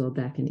only Dixwell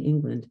back in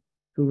England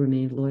who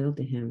remained loyal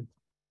to him.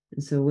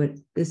 And so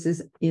this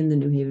is in the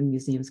New Haven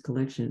Museum's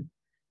collection.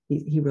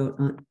 He wrote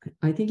on,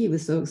 I think he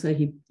was so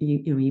excited,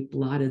 he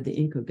blotted the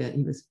ink a bit.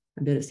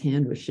 I bet his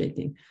hand was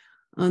shaking.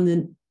 On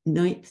the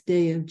 9th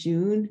day of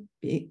June,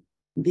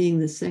 being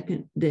the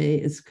second day,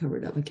 it's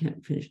covered up, I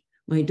can't finish.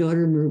 My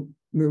daughter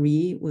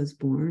Marie was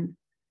born,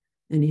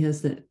 and he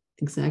has the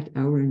exact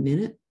hour and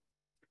minute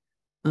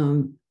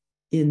in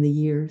the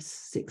year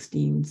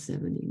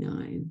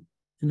 1679.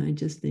 And I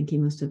just think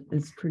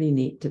it's pretty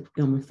neat to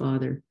become a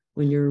father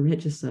when you're a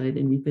regicide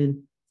and you've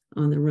been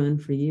on the run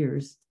for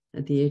years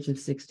at the age of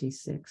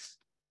 66.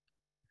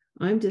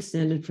 I'm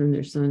descended from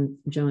their son,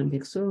 John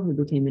Dixwell, who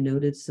became a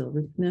noted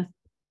silversmith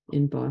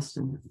in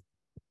Boston.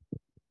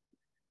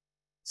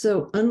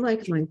 So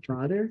unlike my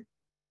father,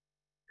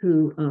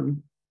 who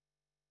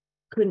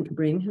couldn't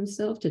bring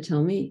himself to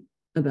tell me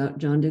about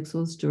John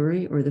Dixwell's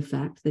story or the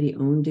fact that he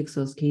owned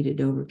Dixwell's key to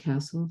Dover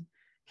Castle,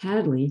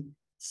 Hadley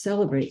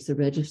celebrates the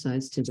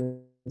regicides to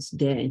this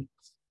day.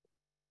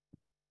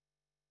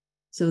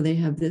 So they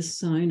have this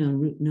sign on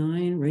Route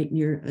 9 right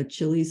near a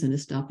Chili's and a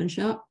Stop and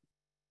Shop.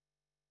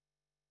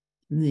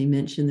 And they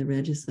mention the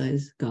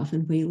regicides. Goff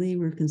and Whaley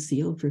were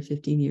concealed for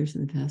 15 years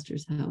in the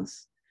pastor's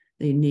house.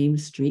 They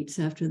named streets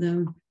after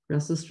them,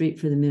 Russell Street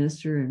for the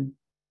minister and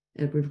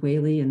Edward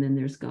Whaley, and then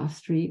there's Goff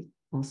Street,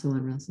 also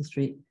on Russell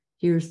Street.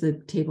 Here's the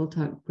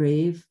tabletop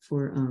grave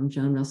for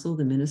John Russell,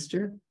 the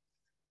minister.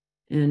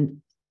 And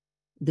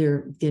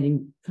they're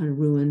getting kind of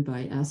ruined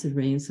by acid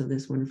rain, so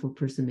this wonderful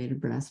person made a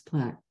brass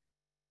plaque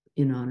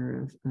in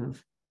honor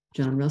of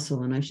John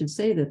Russell. And I should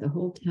say that the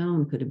whole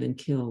town could have been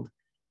killed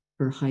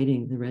for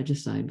hiding the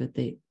regicide, but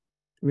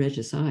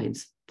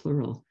regicides,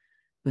 plural,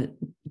 but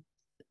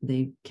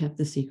they kept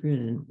the secret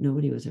and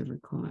nobody was ever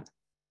caught.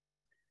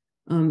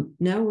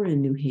 Now we're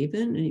in New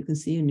Haven, and you can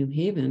see in New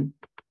Haven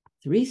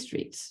 3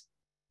 streets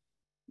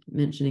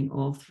mentioning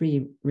all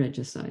 3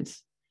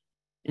 regicides.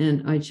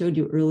 And I showed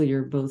you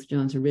earlier both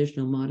John's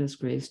original modest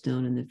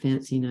gravestone and the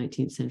fancy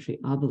 19th century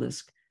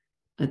obelisk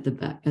at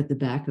the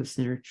back of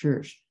Center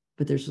Church.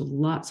 But there's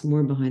lots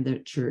more behind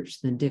that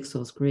church than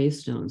Dixwell's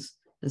gravestones,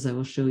 as I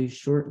will show you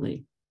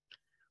shortly.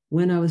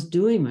 When I was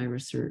doing my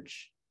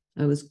research,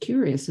 I was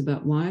curious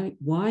about why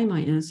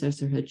my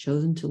ancestor had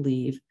chosen to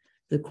leave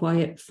the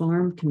quiet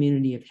farm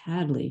community of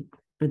Hadley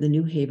for the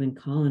New Haven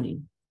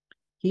colony.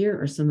 Here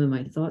are some of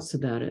my thoughts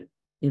about it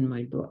in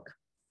my book.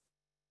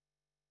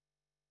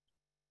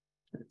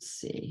 Let's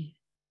see.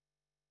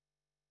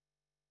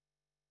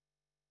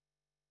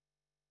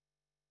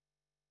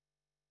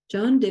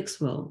 John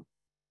Dixwell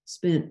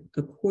spent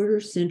a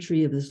quarter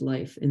century of his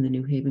life in the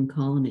New Haven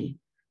colony,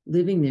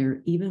 living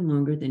there even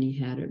longer than he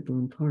had at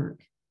Boone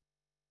Park.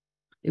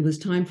 It was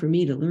time for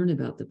me to learn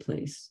about the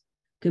place.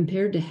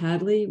 Compared to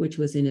Hadley, which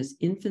was in its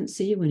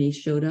infancy when he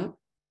showed up,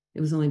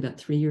 it was only about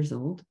 3 years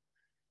old.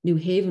 New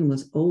Haven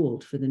was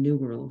old for the New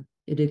World.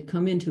 It had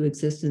come into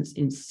existence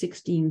in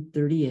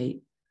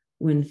 1638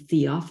 when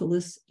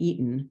Theophilus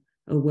Eaton,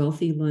 a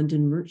wealthy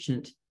London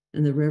merchant,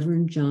 and the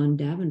Reverend John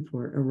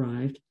Davenport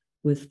arrived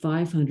with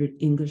 500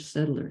 English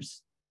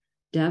settlers.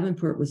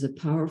 Davenport was a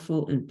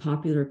powerful and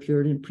popular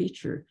Puritan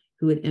preacher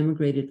who had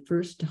emigrated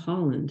first to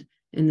Holland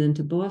and then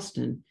to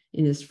Boston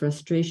in his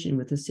frustration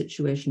with the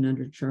situation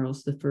under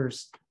Charles I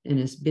and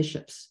his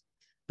bishops.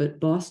 But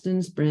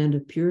Boston's brand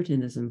of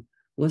Puritanism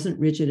wasn't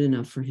rigid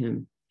enough for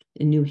him.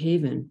 In New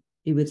Haven,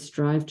 he would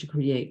strive to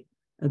create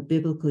a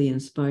biblically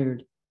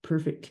inspired,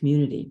 perfect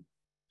community.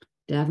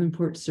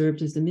 Davenport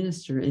served as the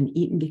minister, and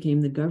Eaton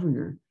became the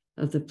governor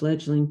of the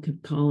fledgling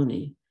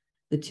colony.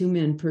 The 2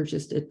 men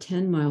purchased a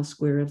 10-mile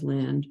square of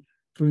land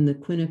from the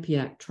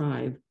Quinnipiac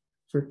tribe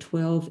for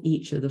 12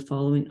 each of the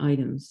following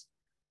items: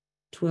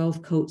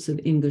 12 coats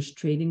of English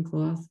trading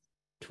cloth,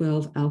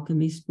 12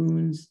 alchemy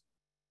spoons,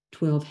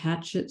 12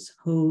 hatchets,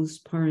 hoes,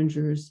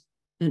 porringers,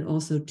 and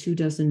also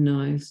 24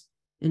 knives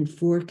and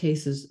 4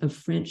 cases of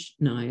French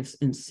knives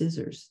and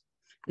scissors.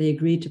 They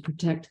agreed to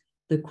protect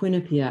the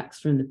Quinnipiacs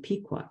from the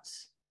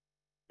Pequots.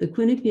 The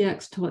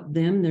Quinnipiacs taught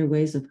them their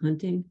ways of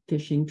hunting,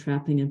 fishing,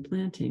 trapping, and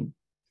planting.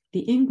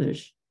 The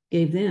English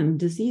gave them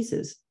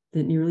diseases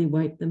that nearly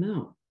wiped them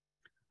out.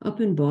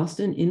 Up in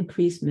Boston,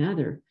 Increase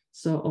Mather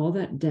saw all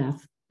that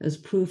death as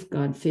proof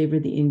God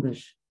favored the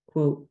English.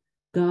 Quote,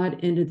 God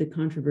ended the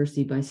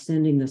controversy by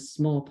sending the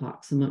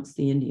smallpox amongst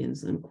the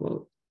Indians,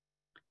 unquote.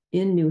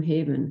 In New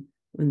Haven,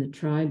 when the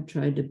tribe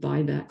tried to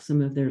buy back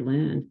some of their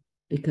land,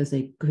 because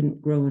they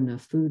couldn't grow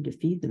enough food to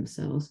feed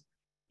themselves.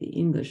 The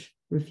English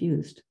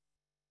refused.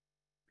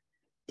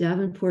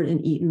 Davenport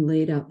and Eton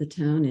laid out the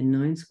town in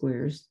 9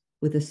 squares,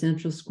 with a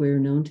central square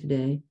known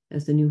today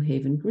as the New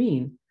Haven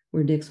Green,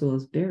 where Dixwell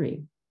is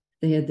buried.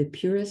 They had the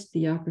purest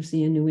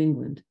theocracy in New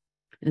England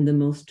and the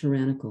most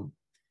tyrannical.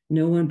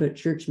 No one but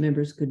church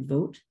members could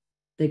vote.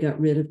 They got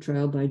rid of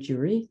trial by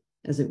jury,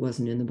 as it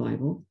wasn't in the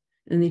Bible,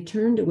 and they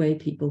turned away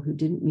people who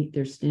didn't meet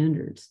their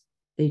standards.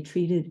 They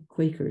treated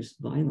Quakers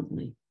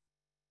violently.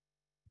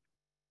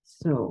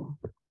 So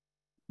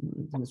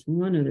there's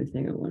one other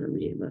thing I want to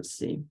read. Let's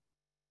see.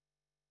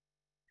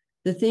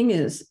 The thing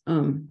is,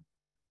 so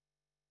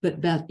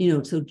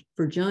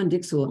for John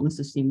Dixwell, it must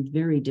have seemed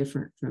very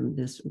different from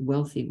this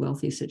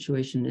wealthy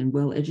situation and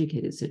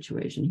well-educated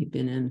situation he'd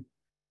been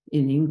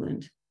in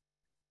England.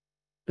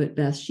 But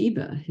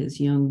Bathsheba, his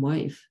young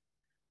wife,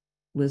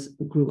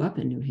 grew up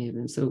in New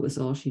Haven, so it was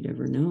all she'd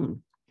ever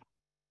known.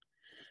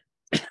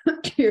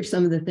 Here are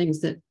some of the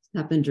things that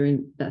happened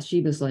during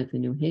Bathsheba's life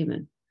in New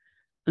Haven.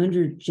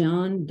 Under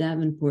John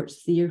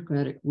Davenport's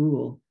theocratic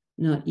rule,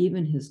 not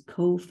even his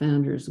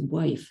co-founder's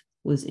wife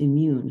was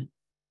immune.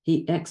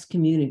 He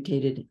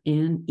excommunicated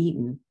Anne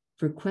Eaton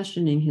for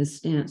questioning his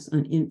stance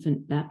on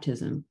infant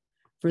baptism.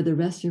 For the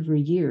rest of her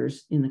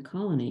years in the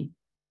colony,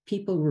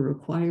 people were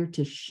required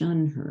to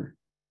shun her.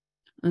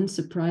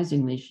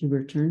 Unsurprisingly, she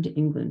returned to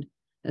England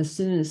as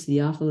soon as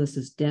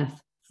Theophilus's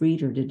death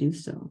freed her to do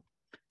so.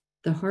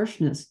 The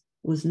harshness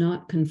was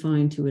not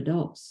confined to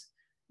adults.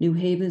 New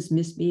Haven's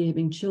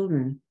misbehaving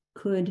children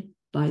could,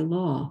 by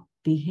law,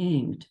 be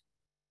hanged.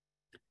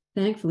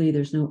 Thankfully,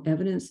 there's no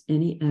evidence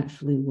any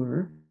actually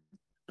were,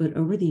 but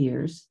over the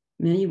years,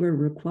 many were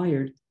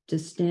required to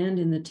stand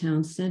in the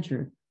town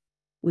center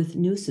with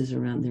nooses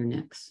around their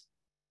necks.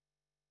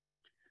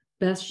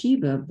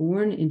 Bathsheba,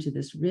 born into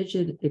this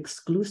rigid,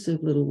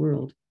 exclusive little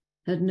world,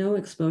 had no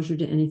exposure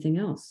to anything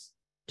else.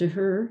 To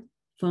her,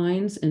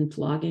 fines and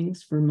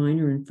floggings for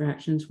minor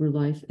infractions were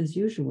life as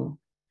usual.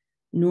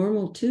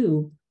 Normal,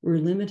 too, were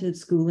limited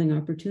schooling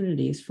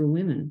opportunities for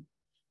women.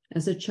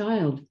 As a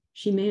child,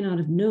 she may not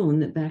have known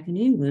that back in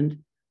England,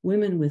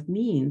 women with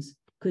means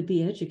could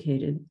be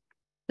educated.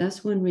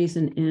 That's one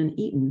reason Anne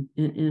Eaton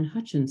and Anne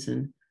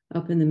Hutchinson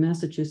up in the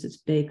Massachusetts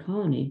Bay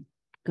Colony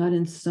got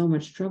in so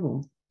much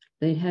trouble.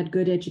 They'd had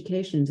good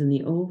educations in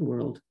the old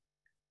world.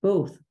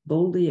 Both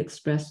boldly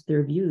expressed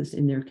their views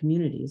in their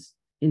communities,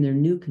 in their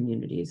new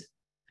communities,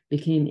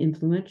 became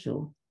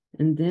influential,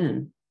 and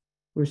then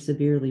were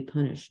severely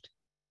punished.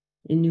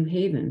 In New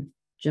Haven,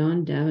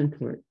 John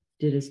Davenport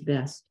did his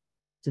best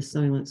to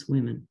silence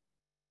women.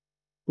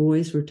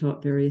 Boys were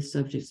taught various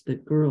subjects,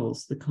 but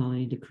girls, the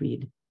colony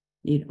decreed,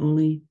 need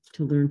only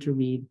to learn to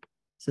read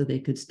so they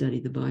could study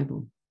the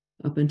Bible.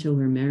 Up until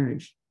her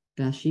marriage,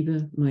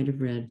 Bathsheba might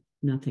have read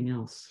nothing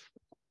else.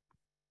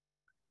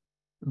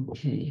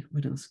 Okay,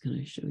 what else can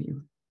I show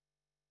you?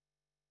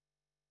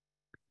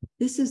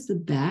 This is the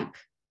back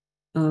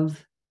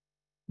of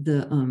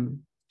the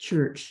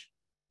church,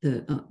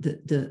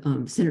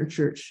 the center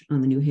church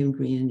on the New Haven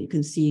Green. And you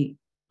can see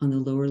on the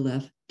lower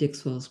left,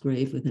 Dixwell's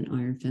grave with an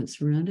iron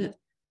fence around it.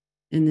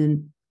 And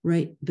then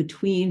right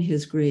between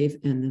his grave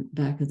and the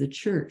back of the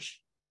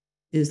church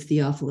is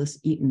Theophilus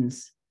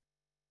Eaton's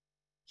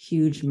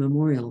huge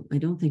memorial. I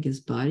don't think his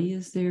body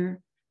is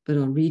there, but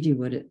I'll read you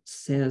what it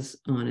says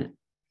on it.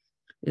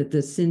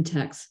 The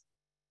syntax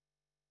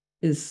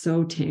is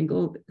so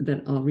tangled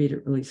that I'll read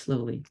it really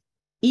slowly.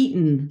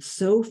 Eaton,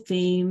 so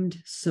famed,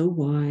 so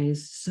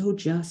wise, so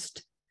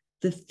just,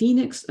 the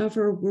phoenix of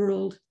our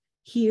world,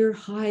 here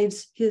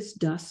hides his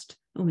dust.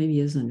 Oh, maybe he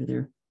is under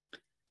there.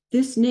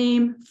 This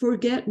name,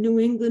 forget New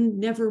England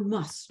never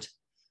must.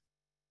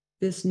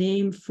 This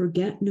name,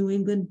 forget New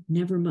England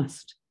never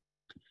must.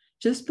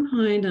 Just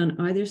behind, on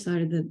either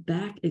side of the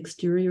back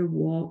exterior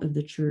wall of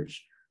the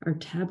church, are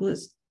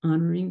tablets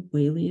honoring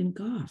Whaley and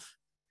Goff.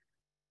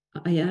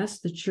 I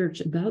asked the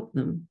church about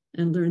them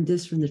and learned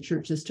this from the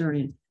church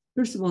historian.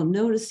 First of all,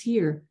 notice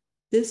here,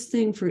 this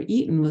thing for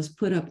Eaton was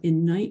put up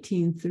in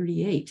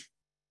 1938,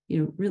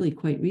 really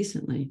quite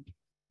recently.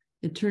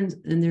 It turns,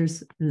 and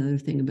there's another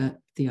thing about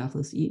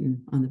Theophilus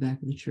Eaton on the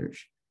back of the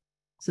church.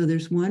 So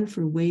there's one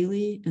for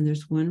Whaley and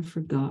there's one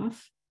for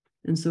Goff.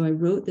 And so I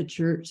wrote the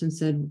church and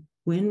said,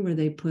 when were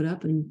they put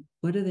up and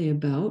what are they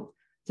about?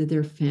 Did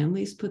their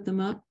families put them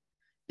up?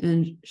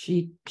 And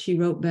she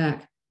wrote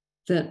back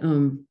that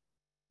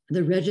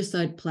the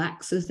Regicide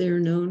plaques, as they are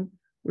known,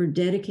 were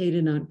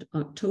dedicated on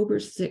October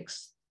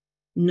 6,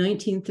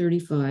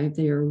 1935.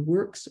 They are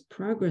Works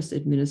Progress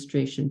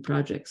Administration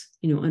projects,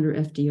 under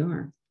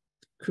FDR,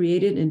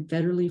 created and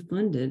federally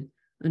funded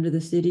under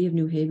the City of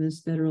New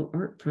Haven's Federal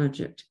Art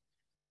Project,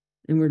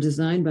 and were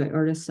designed by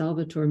artists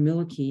Salvatore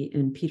Milicki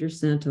and Peter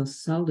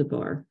Santos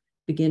Saldivar,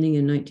 beginning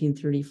in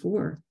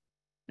 1934.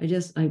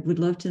 I would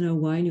love to know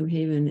why New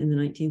Haven in the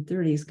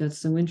 1930s got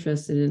so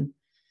interested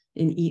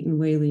in Eaton,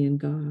 Whaley, and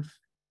Goff.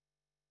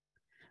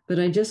 But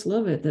I just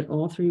love it that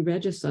all three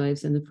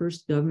regicides and the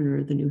first governor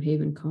of the New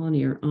Haven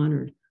colony are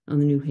honored on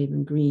the New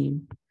Haven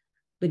Green.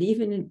 But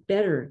even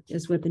better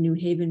is what the New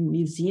Haven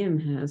Museum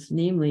has,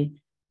 namely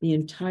the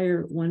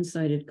entire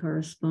one-sided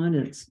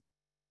correspondence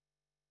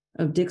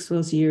of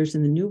Dixwell's years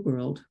in the New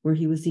World, where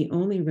he was the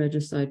only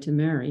regicide to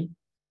marry,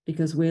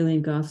 because Whaley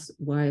and Goff's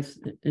wives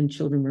and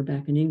children were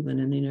back in England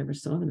and they never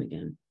saw them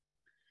again.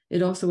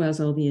 It also has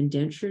all the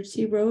indentures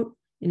he wrote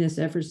in his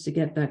efforts to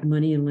get back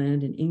money and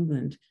land in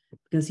England,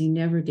 because he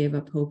never gave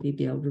up hope he'd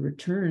be able to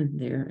return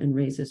there and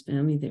raise his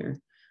family there.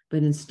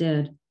 But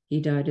instead, he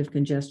died of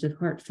congestive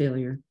heart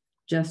failure,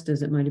 just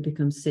as it might have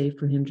become safe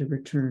for him to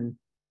return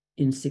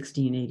in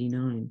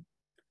 1689.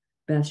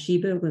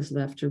 Bathsheba was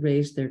left to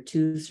raise their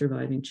two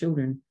surviving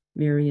children,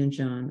 Mary and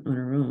John, on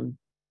her own.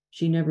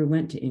 She never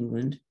went to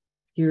England.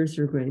 Here's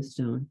her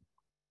gravestone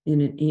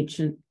in an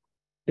ancient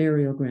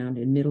burial ground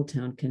in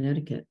Middletown,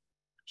 Connecticut.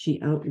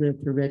 She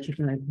outlived her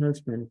regicide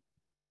husband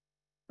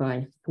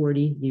by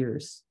 40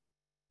 years.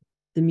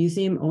 The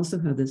museum also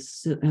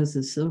has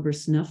a silver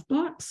snuff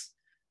box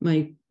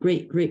my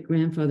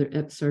great-great-grandfather,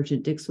 Ep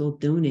Sergeant Dixwell,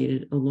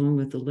 donated along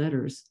with the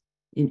letters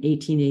in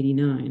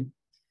 1889.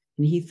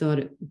 And he thought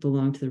it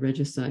belonged to the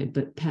regicide,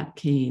 but Pat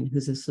Kane,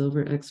 who's a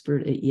silver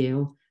expert at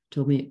Yale,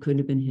 told me it couldn't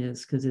have been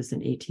his because it's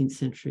an 18th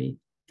century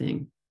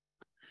thing.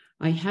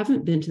 I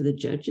haven't been to the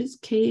judge's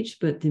cage,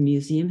 but the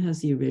museum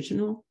has the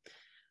original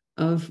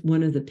of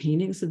one of the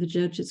paintings of the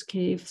judge's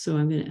cave. So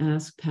I'm going to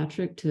ask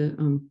Patrick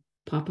to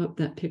pop up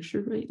that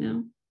picture right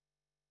now.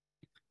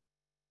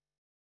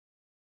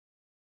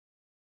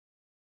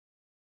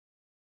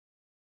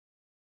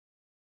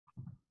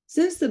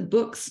 Since the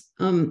book's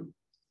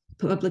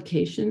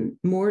publication,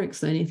 more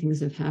exciting things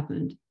have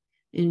happened.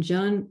 In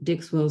John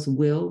Dixwell's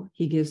will,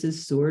 he gives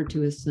his sword to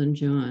his son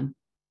John,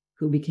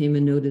 who became a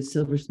noted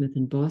silversmith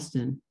in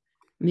Boston.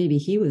 Maybe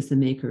he was the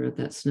maker of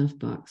that snuff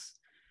box.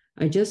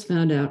 I just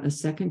found out a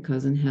second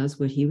cousin has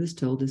what he was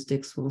told is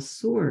Dixwell's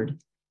sword.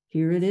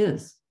 Here it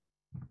is.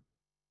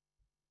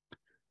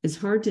 It's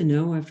hard to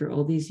know after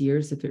all these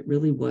years if it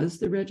really was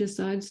the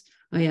regicides.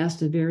 I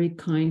asked a very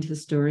kind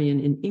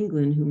historian in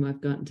England, whom I've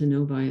gotten to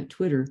know via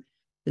Twitter.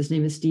 His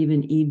name is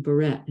Stephen E.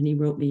 Barrett, and he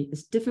wrote me,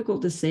 "It's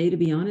difficult to say, to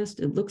be honest.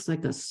 It looks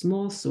like a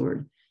small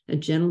sword, a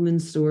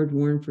gentleman's sword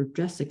worn for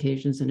dress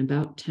occasions and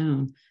about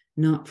town,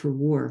 not for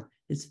war.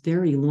 It's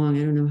very long.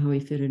 I don't know how he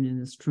fit it in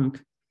his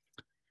trunk."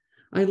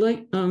 I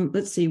like,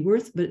 let's see,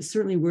 but it's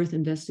certainly worth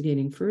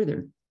investigating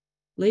further.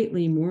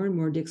 Lately, more and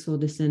more Dixwell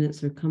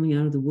descendants are coming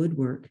out of the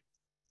woodwork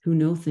who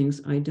know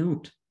things I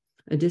don't.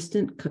 A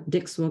distant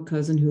Dixwell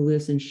cousin who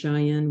lives in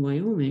Cheyenne,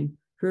 Wyoming,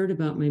 heard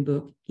about my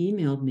book,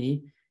 emailed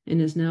me,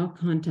 and is now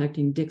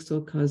contacting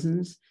Dixwell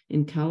cousins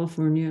in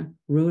California,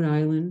 Rhode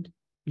Island,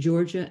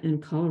 Georgia,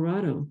 and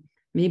Colorado.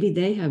 Maybe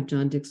they have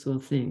John Dixwell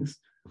things,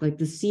 like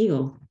the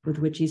seal with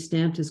which he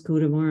stamped his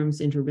coat of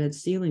arms into red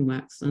sealing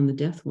wax on the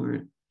death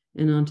warrant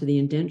and onto the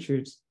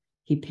indentures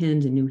he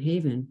penned in New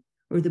Haven,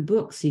 or the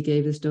books he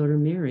gave his daughter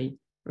Mary,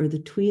 or the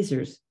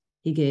tweezers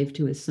he gave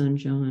to his son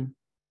John.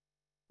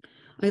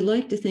 I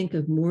like to think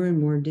of more and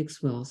more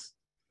Dixwells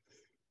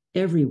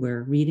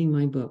everywhere reading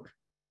my book,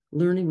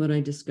 learning what I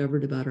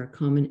discovered about our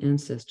common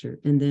ancestor,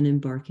 and then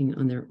embarking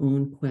on their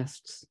own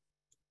quests.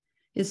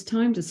 It's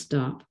time to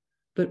stop,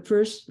 but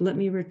first let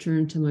me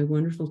return to my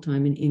wonderful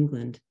time in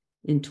England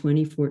in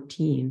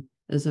 2014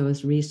 as I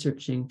was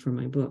researching for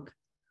my book.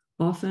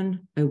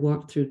 Often I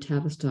walked through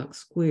Tavistock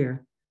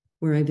Square,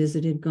 where I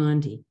visited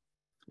Gandhi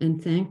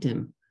and thanked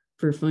him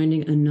for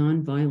finding a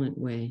nonviolent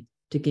way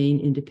to gain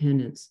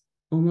independence,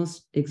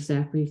 almost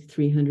exactly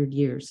 300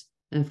 years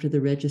after the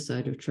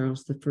regicide of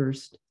Charles I.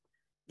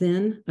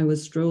 Then I would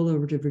stroll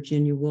over to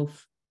Virginia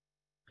Woolf.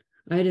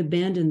 I had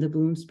abandoned the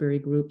Bloomsbury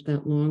group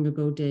that long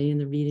ago day in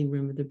the reading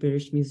room of the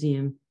British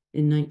Museum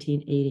in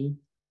 1980.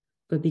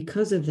 But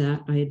because of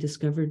that, I had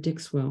discovered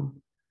Dixwell.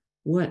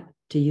 What,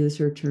 to use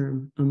her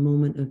term, a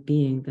moment of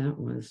being that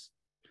was.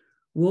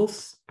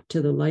 Woolf's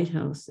To the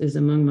Lighthouse is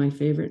among my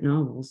favorite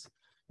novels,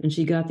 and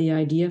she got the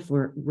idea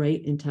for it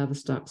right in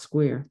Tavistock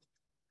Square.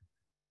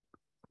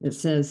 It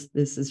says,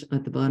 this is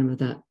at the bottom of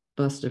that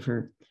bust of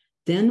her.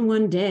 Then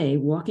one day,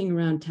 walking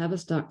around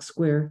Tavistock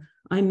Square,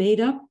 I made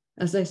up,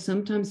 as I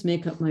sometimes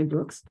make up my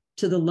books,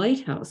 to the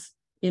lighthouse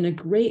in a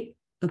great,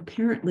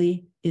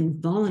 apparently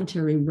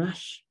involuntary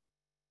rush.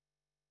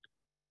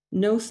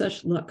 No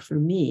such luck for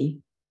me.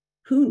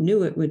 Who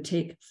knew it would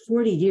take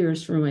 40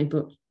 years for my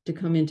book to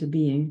come into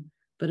being,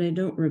 but I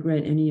don't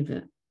regret any of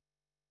it.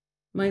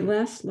 My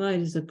last slide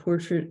is a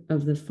portrait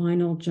of the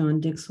final John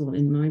Dixwell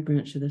in my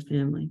branch of the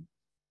family.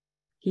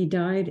 He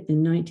died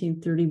in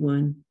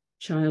 1931,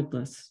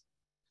 childless.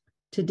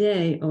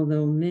 Today,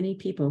 although many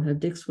people have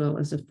Dixwell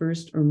as a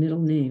first or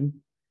middle name,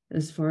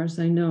 as far as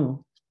I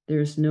know, there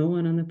is no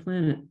one on the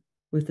planet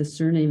with the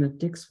surname of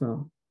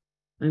Dixwell.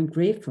 I'm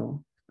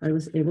grateful I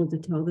was able to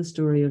tell the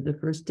story of the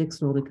first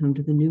Dixwell to come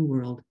to the New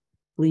World,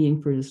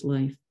 fleeing for his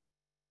life.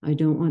 I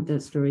don't want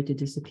that story to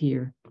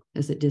disappear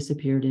as it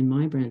disappeared in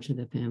my branch of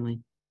the family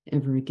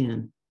ever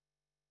again.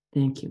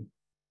 Thank you.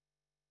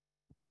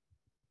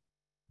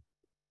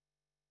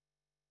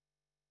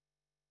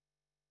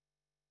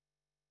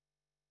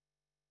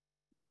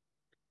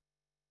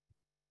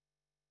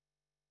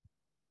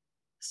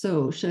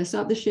 So should I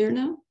stop the share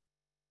now?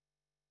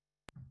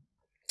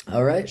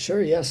 All right,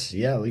 sure. Yes.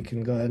 Yeah, we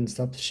can go ahead and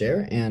stop the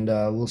share and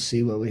we'll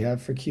see what we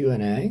have for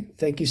Q&A.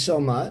 Thank you so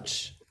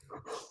much.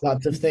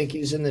 Lots of thank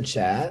yous in the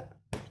chat.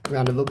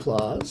 Round of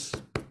applause.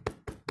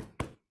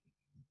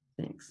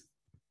 Thanks.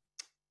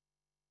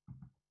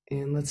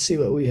 And let's see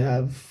what we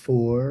have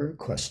for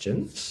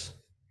questions.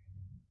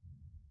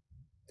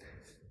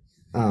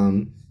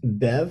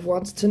 Bev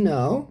wants to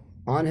know,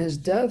 on his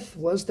death,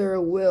 was there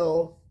a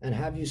will, and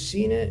have you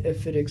seen it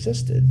if it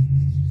existed?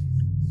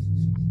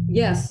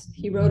 Yes,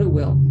 he wrote a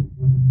will,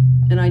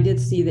 and I did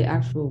see the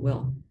actual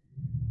will.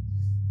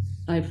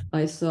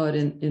 I saw it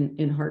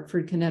in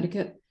Hartford,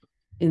 Connecticut,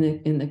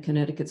 in the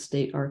Connecticut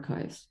State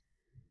Archives.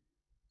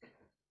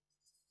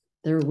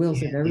 There were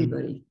wills of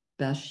everybody.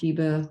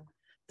 Bathsheba,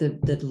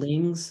 the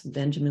Lings,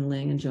 Benjamin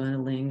Ling and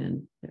Joanna Ling,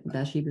 and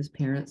Bathsheba's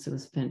parents. It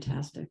was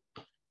fantastic.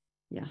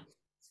 Yeah.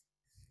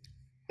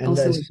 And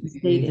also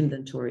state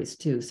inventories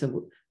too.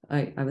 So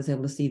I was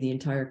able to see the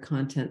entire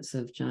contents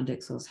of John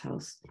Dixwell's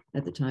house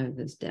at the time of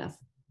his death.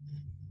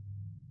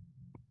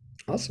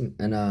 Awesome.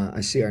 And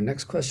I see our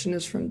next question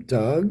is from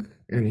Doug,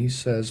 and he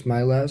says,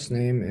 my last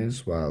name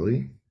is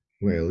Whaley.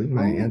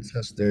 My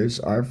ancestors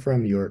are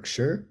from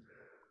Yorkshire.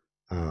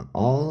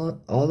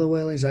 All the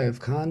Whaleys I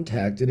have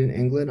contacted in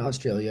England,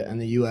 Australia,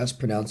 and the US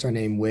pronounce our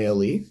name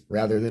Whaley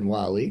rather than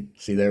Wally.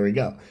 See, there we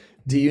go.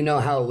 Do you know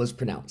how it was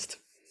pronounced?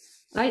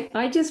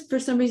 I just, for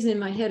some reason in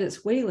my head,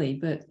 it's Whaley,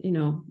 but you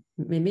know,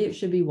 maybe it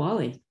should be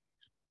Wally.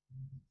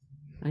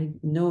 I have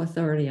no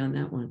authority on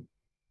that one.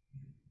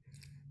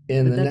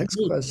 And but the next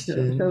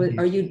question. So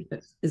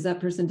is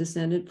that person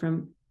descended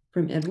from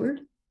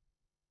Edward?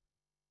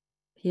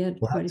 He had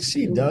we'll have to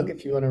see, Doug,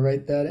 if you want to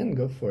write that in,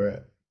 go for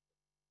it.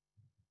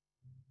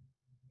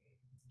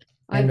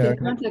 I've been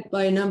contacted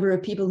by a number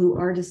of people who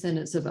are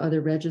descendants of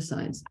other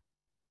regicides,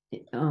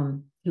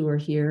 who are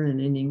here and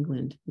in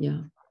England. Yeah.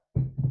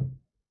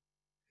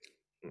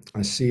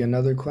 I see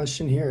another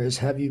question here is,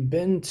 have you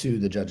been to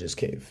the Judge's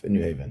Cave in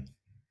New Haven?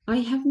 I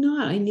have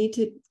not. I need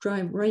to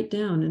drive right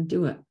down and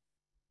do it.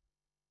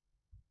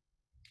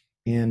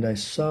 And I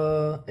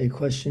saw a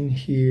question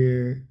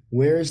here,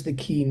 where is the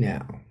key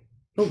now?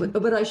 Oh,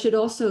 but I should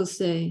also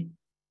say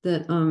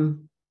that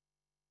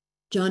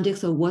John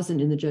Dixwell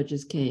wasn't in the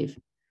Judge's Cave.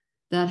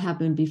 That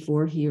happened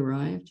before he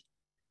arrived.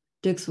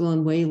 Dixwell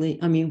and Whaley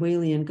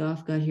and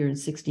Goff got here in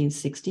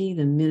 1660,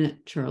 the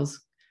minute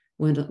Charles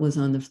was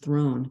on the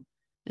throne.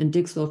 And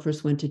Dixwell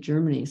first went to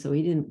Germany, so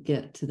he didn't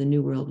get to the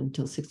New World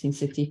until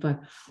 1665.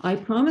 I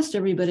promised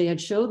everybody I'd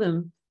show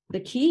them the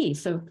key.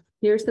 So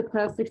here's the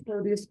plastic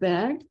produce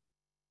bag.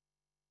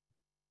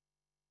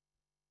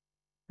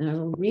 And I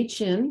will reach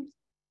in.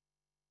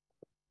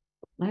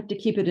 I have to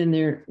keep it in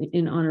there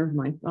in honor of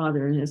my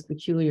father and his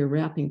peculiar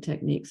wrapping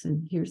techniques.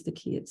 And here's the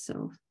key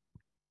itself.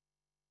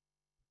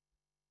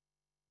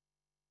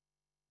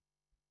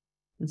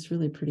 It's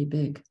really pretty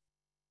big.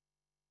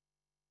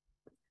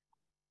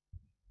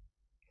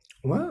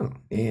 Wow.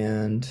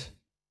 And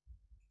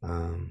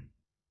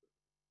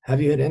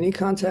have you had any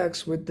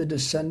contacts with the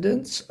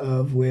descendants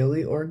of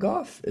Whaley or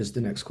Goff is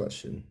the next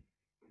question.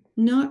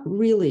 Not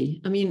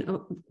really. I mean,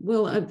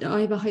 well, I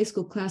have a high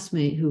school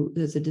classmate who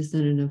is a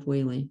descendant of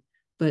Whaley,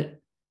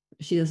 but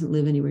she doesn't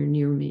live anywhere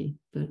near me.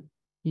 But,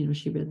 you know,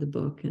 she read the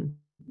book, and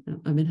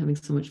I've been having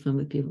so much fun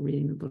with people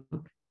reading the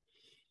book.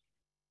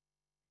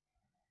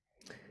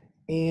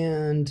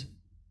 And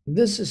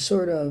this is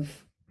sort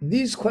of,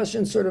 these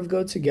questions sort of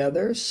go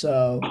together.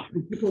 So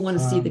people want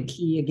to see the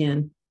key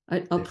again.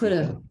 I'll put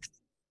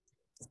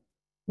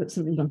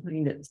something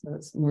behind it so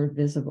it's more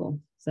visible.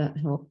 Does that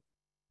help?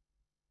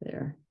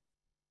 There.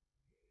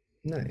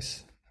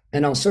 Nice.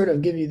 And I'll sort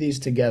of give you these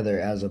together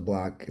as a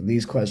block.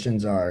 These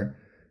questions are,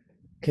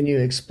 can you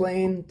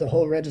explain the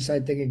whole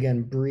regicide thing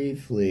again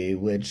briefly,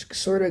 which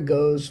sort of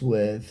goes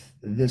with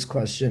this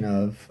question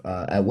of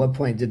at what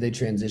point did they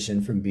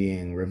transition from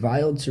being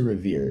reviled to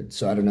revered?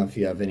 So I don't know if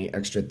you have any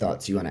extra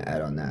thoughts you want to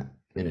add on that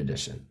in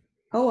addition.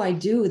 Oh, I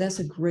do. That's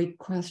a great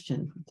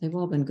question. They've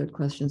all been good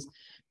questions.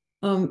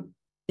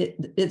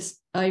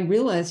 I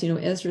realize, you know,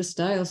 Ezra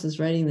Stiles is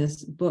writing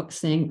this book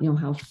saying, you know,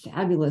 how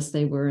fabulous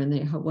they were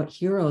and what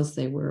heroes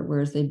they were,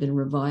 whereas they'd been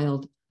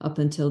reviled up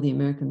until the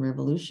American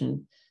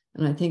Revolution.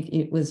 And I think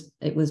it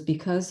was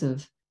because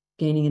of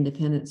gaining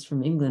independence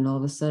from England, all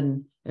of a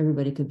sudden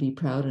everybody could be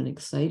proud and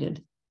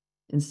excited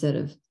instead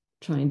of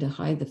trying to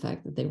hide the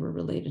fact that they were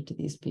related to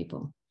these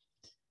people.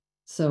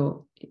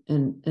 So,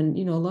 and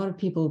you know, a lot of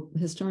people,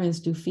 historians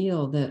do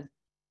feel that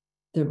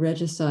the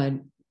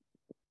regicide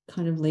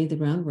kind of laid the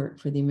groundwork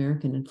for the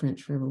American and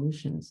French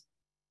revolutions.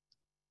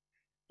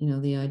 You know,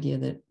 the idea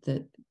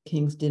that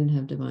kings didn't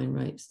have divine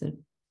rights, that,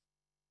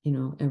 you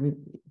know, every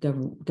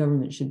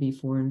government should be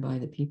for and by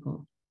the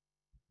people.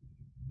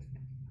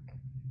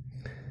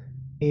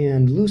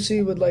 And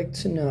Lucy would like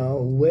to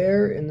know,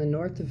 where in the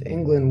north of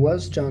England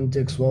was John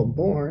Dixwell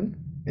born?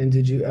 And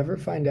did you ever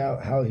find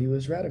out how he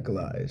was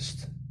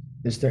radicalized?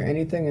 Is there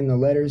anything in the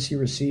letters he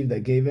received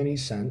that gave any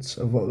sense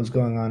of what was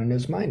going on in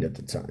his mind at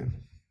the time?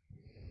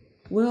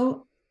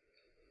 Well,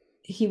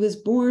 he was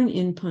born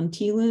in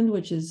Ponteland,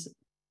 which is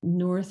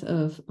north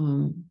of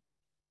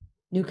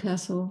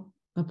Newcastle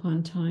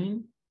upon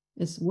Tyne.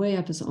 It's way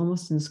up, it's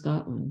almost in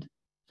Scotland.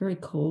 Very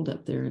cold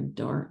up there and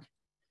dark.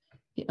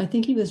 I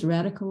think he was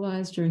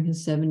radicalized during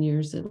his 7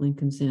 years at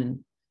Lincoln's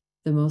Inn.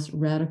 The most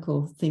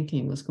radical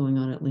thinking was going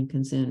on at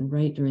Lincoln's Inn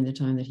right during the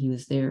time that he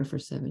was there for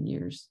 7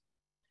 years.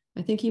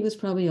 I think he was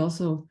probably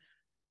also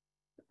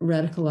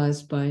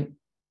radicalized by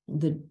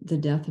the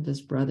death of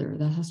his brother.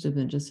 That has to have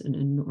been just an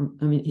enormous,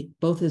 I mean,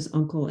 both his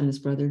uncle and his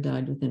brother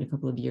died within a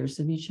couple of years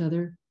of each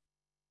other.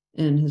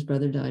 And his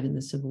brother died in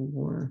the Civil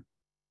War.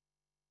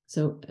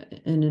 So,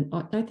 and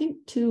I think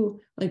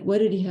too, like, what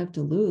did he have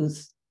to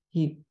lose?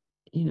 He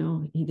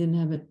didn't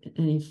have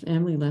any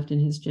family left in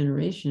his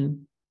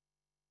generation.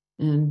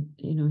 And,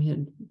 he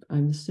had,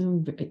 I'm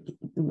assuming,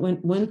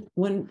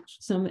 when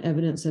some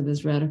evidence of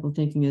his radical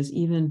thinking is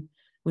even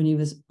when he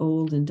was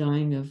old and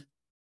dying of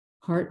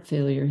heart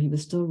failure, he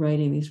was still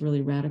writing these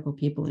really radical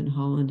people in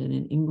Holland and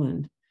in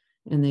England.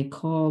 And they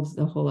called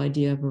the whole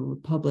idea of a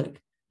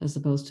republic as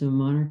opposed to a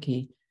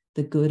monarchy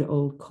the good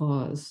old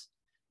cause.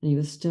 And he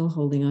was still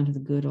holding on to the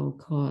good old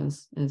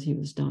cause as he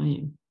was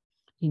dying.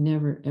 He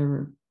never,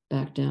 ever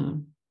backed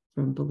down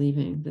from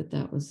believing that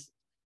that was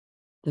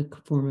the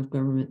form of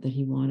government that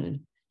he wanted.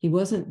 He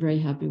wasn't very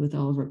happy with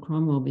Oliver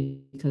Cromwell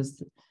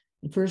because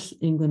first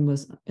England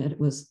was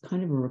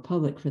kind of a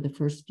republic for the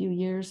first few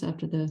years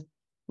after the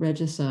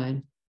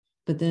Regicide.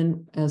 But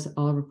then as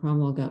Oliver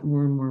Cromwell got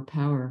more and more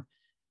power,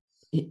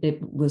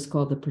 it was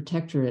called the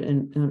Protectorate.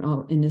 And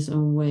in his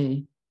own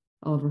way,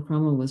 Oliver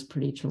Cromwell was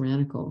pretty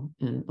tyrannical,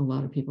 and a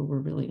lot of people were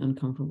really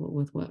uncomfortable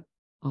with what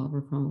Oliver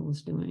Cromwell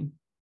was doing.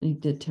 And he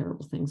did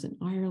terrible things in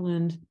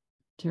Ireland,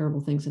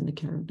 terrible things in the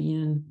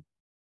Caribbean.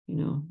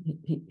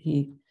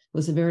 He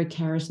was a very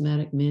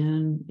charismatic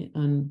man,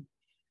 and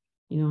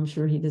I'm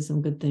sure he did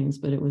some good things,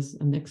 but it was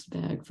a mixed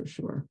bag for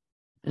sure.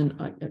 And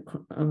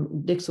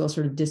Dixwell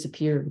sort of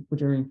disappeared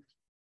during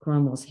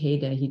Cromwell's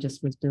heyday. He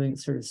just was doing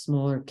sort of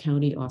smaller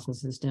county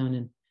offices down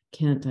in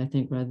Kent, I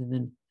think, rather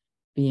than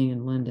being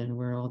in London,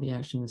 where all the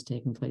action was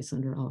taking place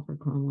under Oliver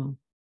Cromwell.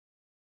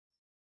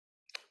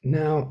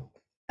 Now,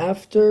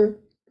 after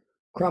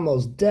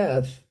Cromwell's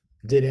death,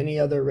 did any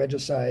other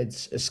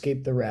regicides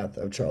escape the wrath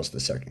of Charles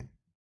II?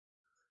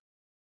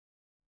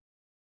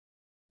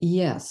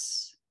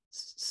 Yes.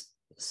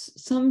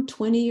 Some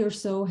 20 or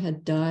so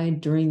had died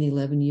during the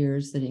 11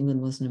 years that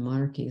England wasn't a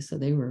monarchy, so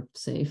they were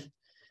safe.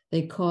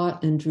 They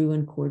caught and drew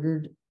and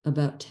quartered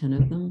about 10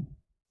 of them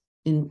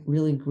in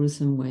really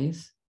gruesome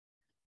ways.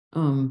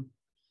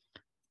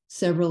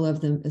 Several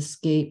of them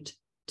escaped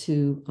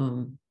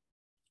to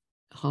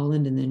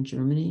Holland and then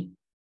Germany.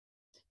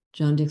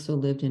 John Dixwell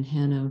lived in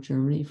Hanau,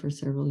 Germany for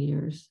several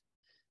years.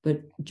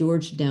 But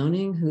George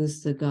Downing,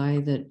 who's the guy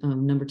that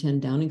number 10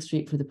 Downing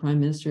Street for the Prime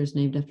Minister is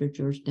named after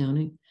George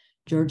Downing.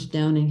 George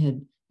Downing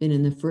had been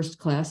in the first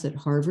class at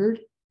Harvard,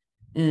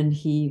 and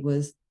he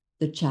was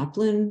the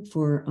chaplain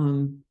for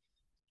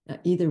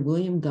either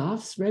William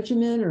Gough's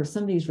regiment or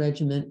somebody's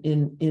regiment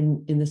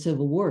in the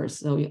Civil War,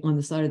 so on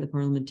the side of the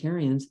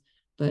parliamentarians.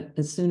 But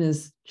as soon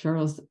as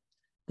Charles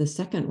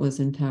II was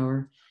in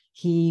power,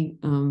 he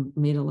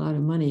made a lot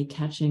of money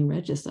catching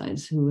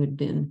regicides who had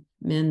been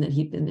men that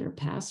he'd been their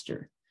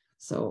pastor.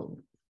 So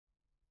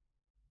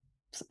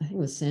I think it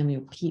was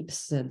Samuel Pepys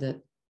said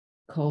that,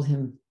 called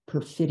him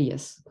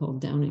perfidious,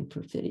 called Downing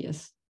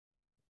perfidious.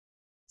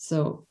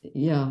 So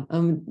yeah,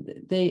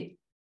 they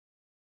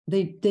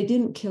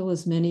didn't kill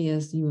as many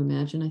as you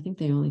imagine. I think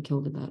they only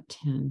killed about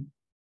 10.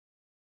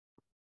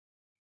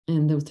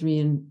 And the 3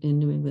 in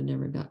New England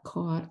never got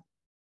caught.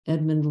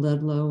 Edmund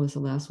Ludlow was the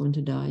last one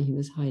to die. He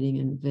was hiding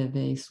in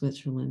Vevey,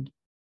 Switzerland.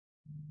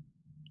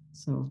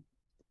 So,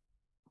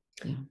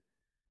 yeah.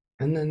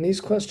 And then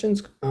these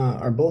questions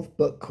are both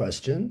book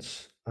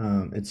questions.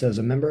 It says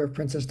a member of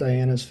Princess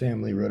Diana's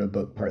family wrote a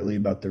book partly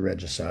about the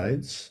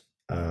regicides.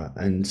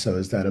 And so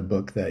is that a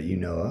book that you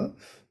know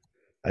of?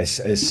 I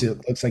see,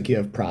 it looks like you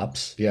have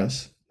props.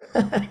 Yes.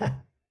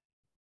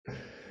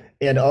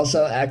 And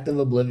also Act of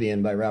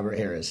Oblivion by Robert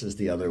Harris is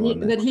the other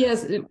one. But he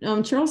has,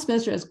 Charles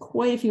Spencer has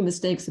quite a few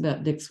mistakes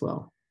about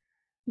Dixwell.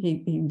 He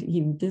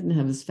didn't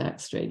have his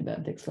facts straight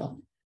about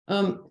Dixwell.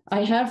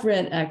 I have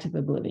read Act of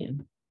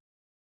Oblivion.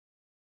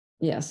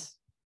 Yes.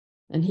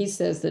 And he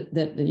says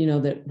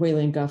that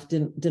Whaley and Gough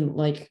didn't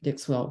like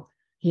Dixwell.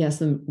 He has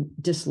them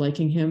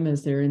disliking him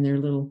as they're in their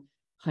little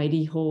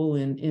hidey hole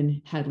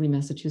in Hadley,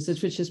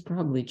 Massachusetts, which is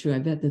probably true. I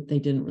bet that they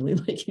didn't really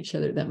like each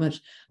other that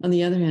much. On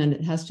the other hand,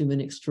 it has to have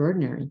been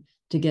extraordinary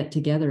to get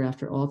together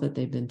after all that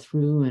they've been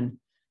through and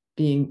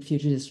being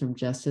fugitives from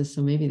justice.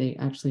 So maybe they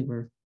actually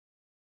were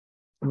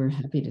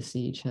happy to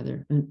see each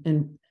other.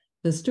 And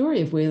the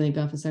story of Whaley and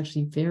Gough is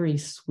actually very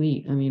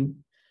sweet. I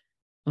mean,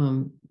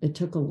 it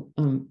took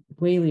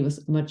Whaley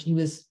he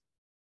was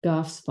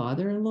Gough's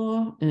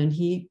father-in-law, and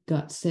he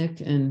got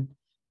sick, and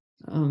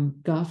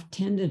Gough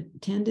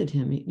tended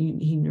him.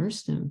 He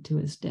nursed him to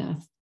his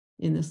death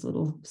in this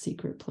little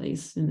secret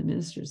place in the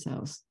minister's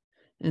house.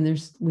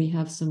 And we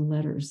have some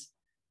letters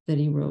that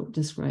he wrote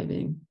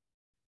describing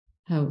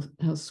how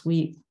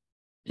sweet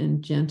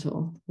and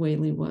gentle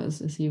Whaley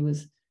was, as he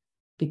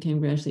became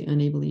gradually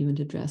unable even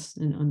to dress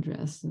and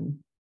undress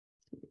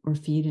or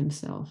feed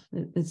himself.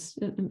 It's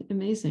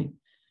amazing.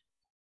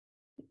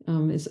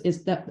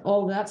 It's that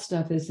all that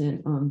stuff is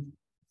in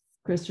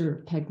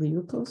Christopher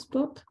Pagliuco's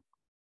book.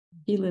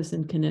 He lives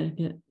in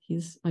Connecticut.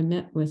 I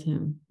met with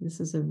him. This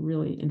is a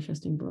really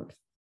interesting book.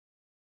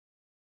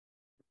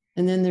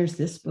 And then there's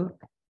this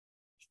book,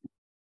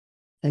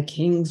 The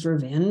King's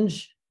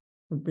Revenge,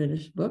 a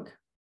British book.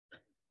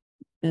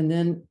 And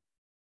then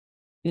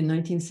in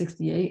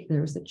 1968,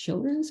 there was a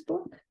children's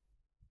book,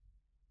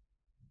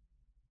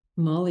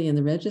 Molly and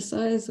the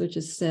Regicides, which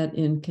is set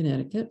in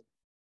Connecticut.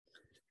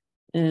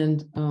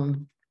 And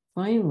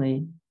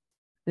finally,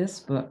 this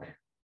book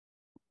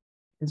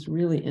is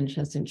really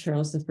interesting,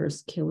 Charles I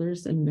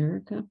Killers in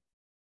America.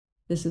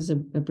 This is a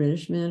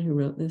British man who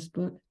wrote this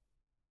book.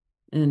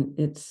 And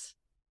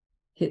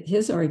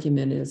his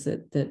argument is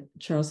that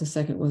Charles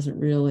II wasn't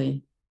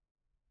really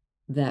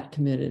that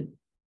committed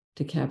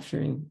to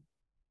capturing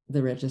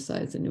the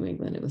regicides in New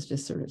England. It was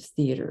just sort of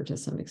theater to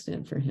some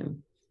extent for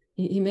him.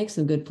 He makes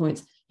some good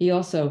points. He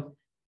also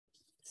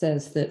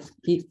says that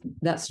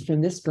that's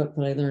from this book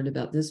that I learned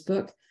about this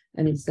book.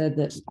 And he said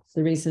that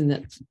the reason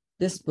that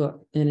this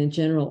book, and in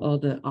general, all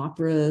the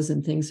operas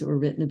and things that were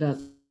written about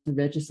the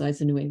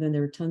regicides in New England,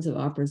 there were tons of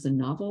operas and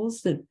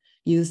novels that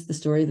used the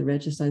story of the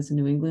regicides in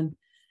New England,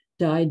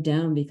 died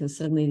down because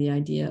suddenly the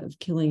idea of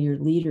killing your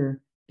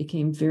leader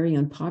became very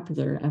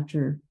unpopular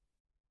after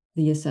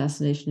the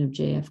assassination of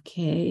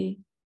JFK,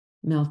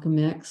 Malcolm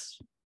X,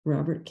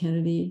 Robert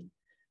Kennedy,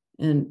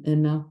 and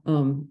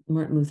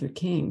Martin Luther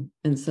King.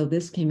 And so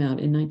this came out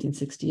in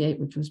 1968,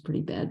 which was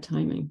pretty bad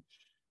timing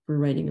for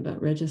writing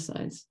about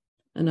regicides.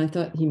 And I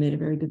thought he made a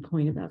very good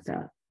point about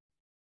that.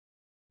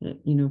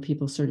 That,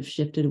 people sort of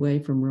shifted away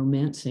from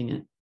romancing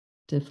it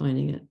to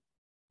finding it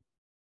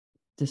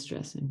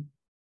distressing.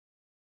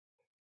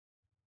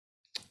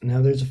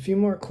 Now there's a few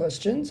more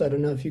questions. I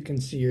don't know if you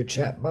can see your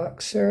chat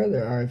box, Sarah.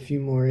 There are a few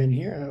more in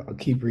here. I'll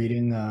keep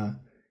reading.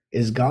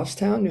 Is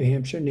Goffstown, New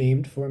Hampshire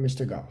named for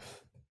Mr. Goff?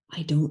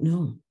 I don't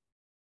know.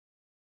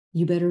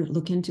 You better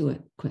look into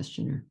it,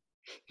 questioner.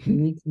 You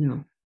need to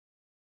know.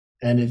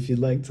 And if you'd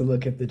like to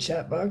look at the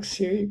chat box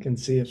here, you can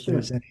see if Sure.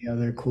 there's any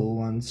other cool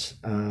ones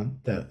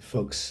that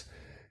folks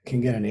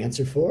can get an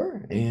answer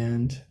for.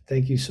 And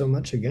thank you so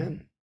much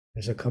again.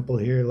 There's a couple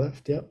here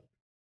left. Yep.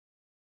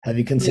 Have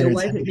you considered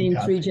Why is it sending a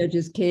named Three copy?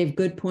 Judges Cave?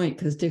 Good point,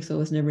 because Dixwell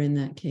was never in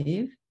that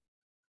cave.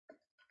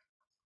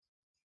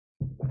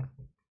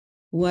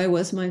 Why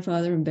was my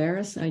father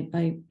embarrassed?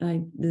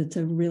 It's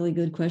a really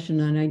good question,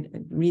 and I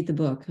read the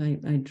book.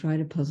 I try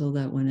to puzzle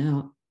that one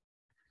out.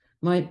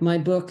 My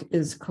book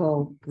is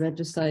called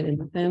Regicide in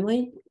the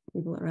Family.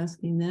 People are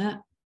asking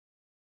that.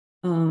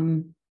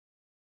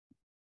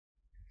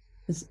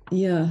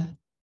 Yeah.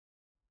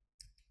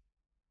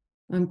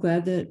 I'm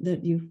glad that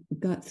you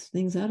got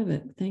things out of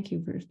it. Thank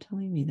you for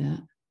telling me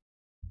that.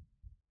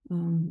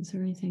 Is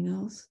there anything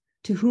else?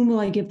 To whom will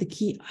I give the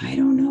key? I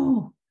don't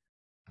know.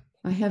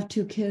 I have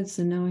 2 kids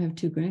and now I have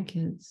 2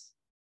 grandkids.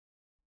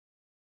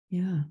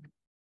 Yeah.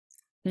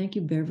 Thank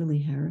you, Beverly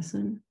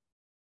Harrison.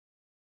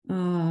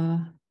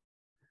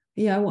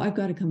 Yeah, well, I've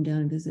got to come down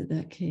and visit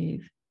that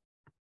cave.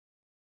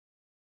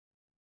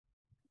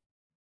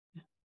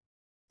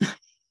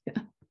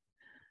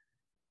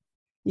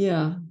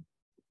 Yeah.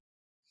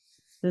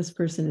 This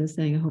person is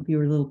saying, I hope you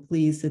were a little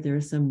pleased that there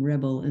is some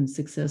rebel and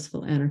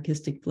successful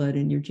anarchistic blood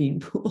in your gene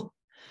pool.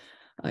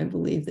 I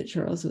believe that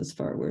Charles was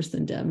far worse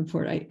than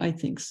Davenport. I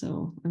think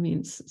so. I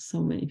mean,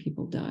 so many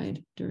people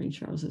died during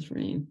Charles's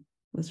reign.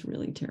 It was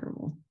really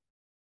terrible.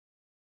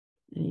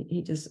 And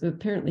he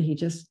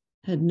just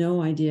had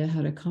no idea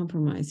how to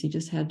compromise. He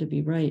just had to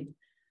be right.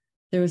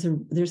 There's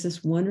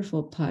this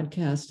wonderful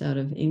podcast out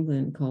of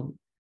England called,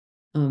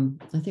 I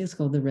think it's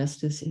called The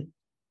Rest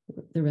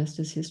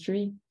is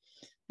History.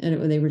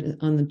 And they were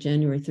on the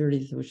January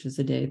 30th, which was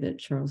the day that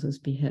Charles was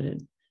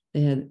beheaded.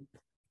 They had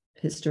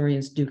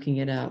historians duking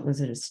it out.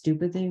 Was it a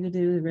stupid thing to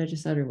do, the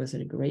regicide, or was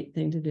it a great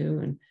thing to do?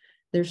 And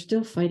they're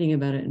still fighting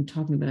about it and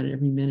talking about it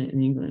every minute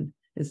in England.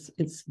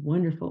 It's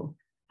wonderful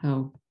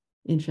how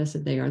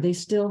interested they are. They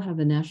still have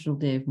the National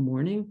Day of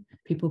Mourning.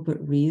 People put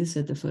wreaths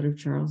at the foot of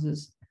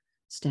Charles's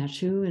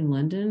statue in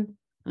London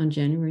on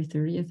January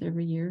 30th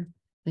every year.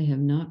 They have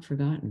not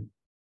forgotten.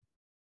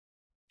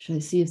 Should I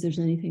see if there's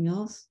anything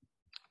else?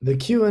 The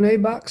Q&A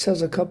box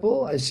has a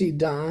couple. I see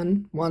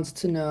Don wants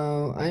to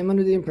know, I am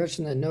under the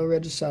impression that no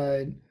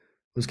regicide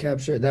was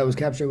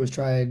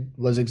tried,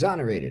 was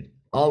exonerated.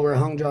 All were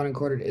hung, drawn, and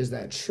quartered. Is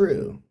that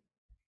true?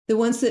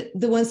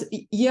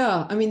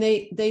 Yeah. I mean,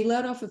 they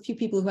let off a few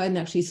people who hadn't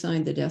actually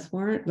signed the death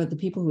warrant, but the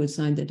people who had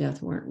signed the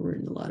death warrant were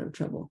in a lot of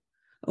trouble.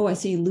 Oh, I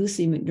see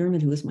Lucy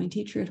McDermott, who was my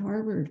teacher at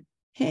Harvard.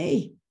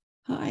 Hey,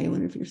 hi, I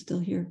wonder if you're still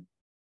here.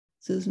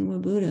 Susan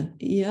Wabuda.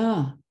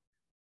 Yeah,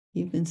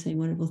 you've been saying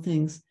wonderful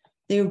things.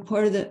 They were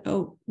part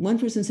of one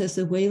person says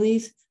the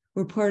Whaleys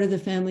were part of the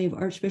family of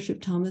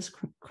Archbishop Thomas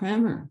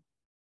Cranmer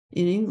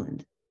in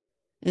England.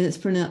 And it's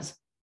pronounced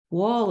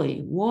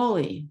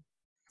Wally.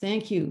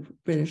 Thank you,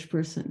 British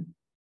person.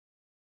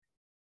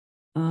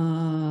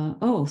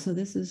 Oh, so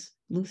this is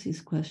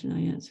Lucy's question.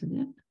 I answered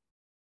it.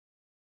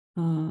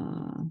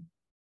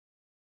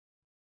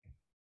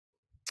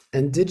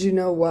 And did you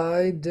know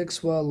why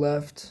Dixwell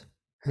left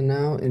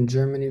Hanau in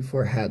Germany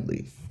for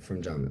Hadley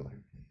from John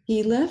Miller?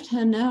 He left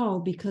Hanau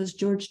because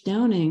George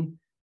Downing,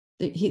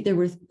 there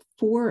were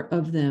 4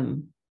 of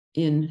them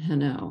in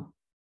Hanau.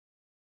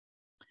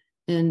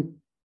 And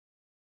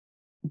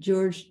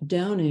George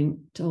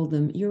Downing told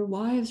them, your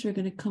wives are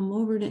going to come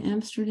over to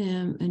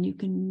Amsterdam and you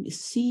can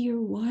see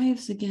your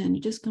wives again.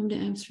 You just come to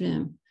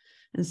Amsterdam.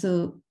 And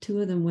so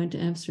 2 of them went to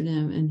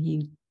Amsterdam and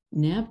he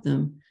nabbed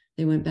them.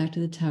 They went back to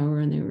the tower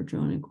and they were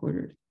drawn and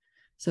quartered.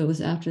 So it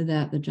was after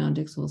that John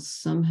Dixwell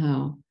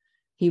somehow,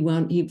 he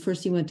went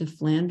to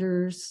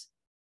Flanders.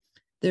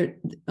 There,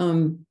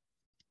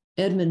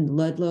 Edmund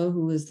Ludlow,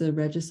 who was the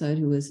regicide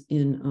who was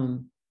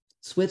in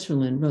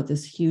Switzerland, wrote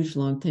this huge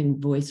long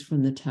thing, Voice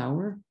from the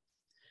Tower.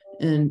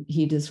 And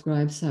he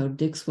describes how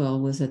Dixwell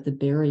was at the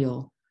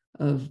burial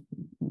of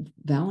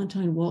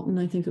Valentine Walton,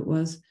 I think it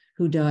was,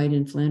 who died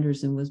in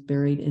Flanders and was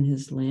buried in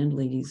his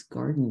landlady's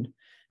garden.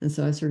 And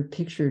so I sort of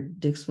pictured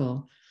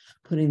Dixwell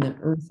putting the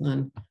earth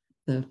on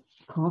the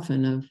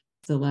coffin of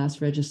the last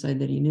regicide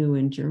that he knew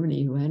in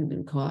Germany who hadn't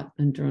been caught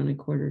and drawn and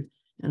quartered.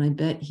 And I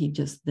bet he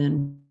just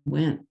then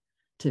went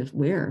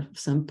to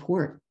some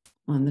port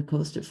on the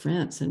coast of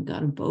France and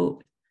got a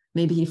boat.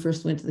 Maybe he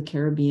first went to the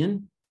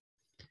Caribbean.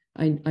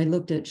 I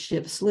looked at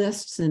ships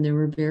lists and there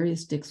were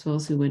various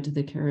Dixwells who went to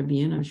the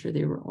Caribbean. I'm sure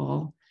they were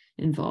all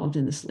involved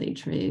in the slave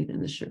trade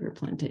and the sugar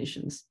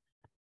plantations.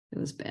 It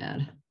was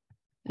bad.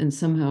 And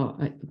somehow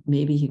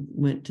maybe he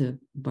went to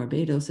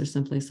Barbados or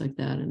someplace like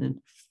that. And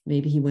then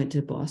maybe he went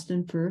to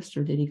Boston first,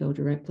 or did he go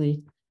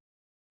directly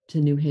to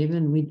New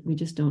Haven? We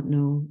just don't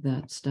know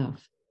that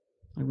stuff.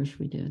 I wish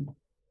we did.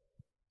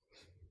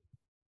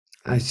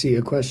 I see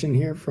a question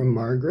here from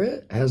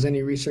Margaret. Has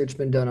any research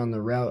been done on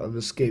the route of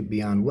escape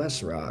beyond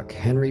West Rock?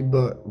 Henry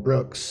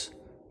Brooks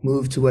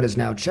moved to what is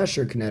now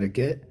Cheshire,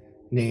 Connecticut,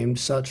 named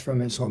such from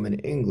his home in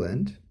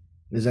England.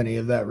 Does any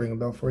of that ring a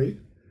bell for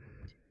you?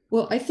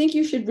 Well, I think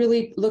you should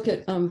really look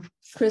at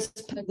Chris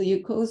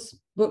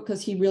Pagliuco's book,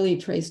 because he really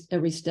traced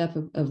every step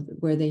of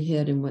where they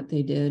hid and what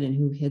they did and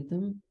who hid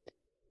them.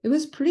 It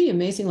was pretty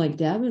amazing. Like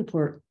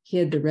Davenport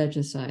hid the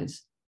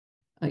regicides.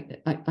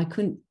 I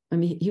couldn't, I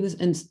mean, he was,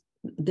 and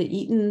the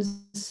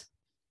Eaton's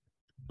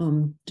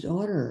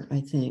daughter,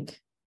 I think,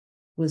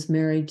 was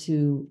married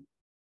to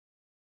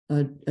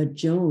a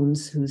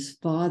Jones, whose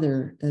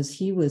father, as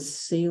he was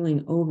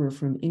sailing over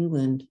from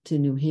England to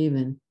New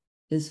Haven,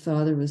 his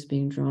father was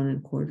being drawn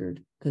and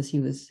quartered because he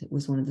was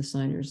one of the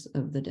signers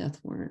of the death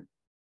warrant.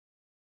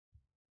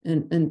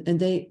 And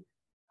they,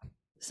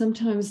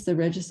 sometimes the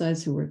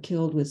regicides who were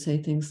killed would say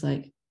things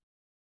like,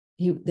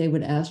 they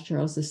would ask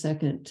Charles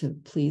II to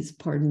please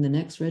pardon the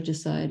next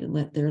regicide and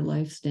let their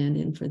life stand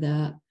in for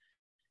that.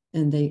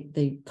 And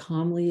they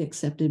calmly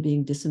accepted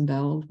being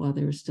disemboweled while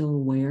they were still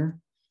aware,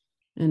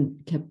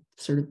 and kept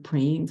sort of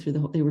praying through the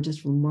whole, they were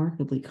just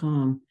remarkably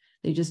calm.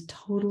 They just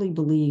totally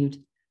believed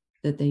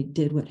that they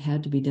did what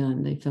had to be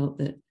done. They felt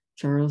that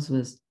Charles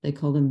was, they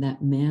called him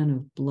that man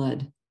of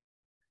blood,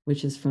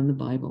 which is from the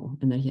Bible,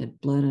 and that he had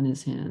blood on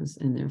his hands,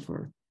 and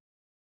therefore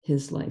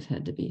his life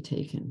had to be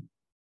taken.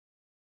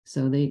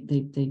 So they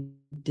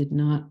did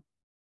not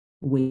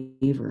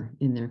waver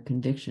in their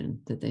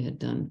conviction that they had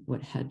done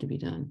what had to be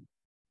done.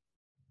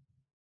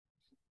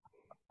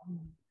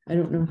 I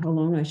don't know how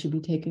long I should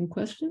be taking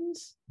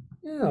questions.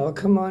 Yeah, I'll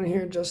come on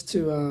here just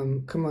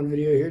to come on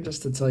video here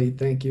just to tell you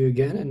thank you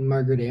again. And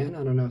Margaret Ann,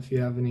 I don't know if you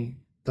have any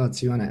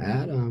thoughts you want to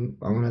add. I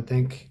want to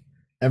thank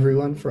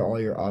everyone for all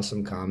your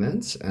awesome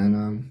comments,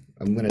 and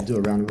I'm going to do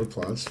a round of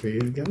applause for you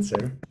again,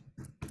 Sarah.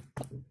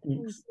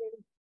 Thanks.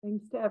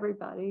 Thanks to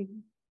everybody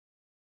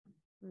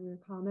for your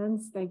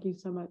comments. Thank you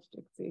so much,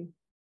 Dixie.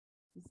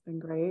 It's been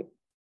great.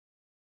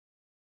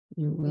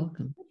 You're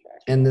welcome.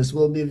 And this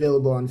will be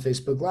available on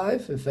Facebook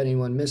Live. If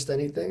anyone missed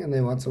anything and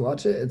they want to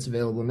watch it, it's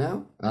available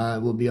now.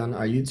 It will be on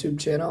our YouTube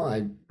channel.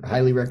 I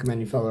highly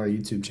recommend you follow our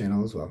YouTube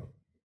channel as well.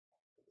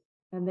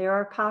 And there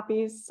are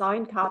copies,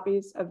 signed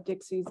copies of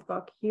Dixie's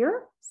book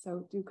here.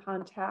 So do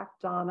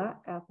contact Donna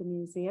at the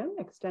museum,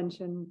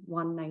 extension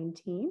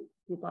 119,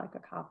 if you'd like a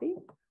copy.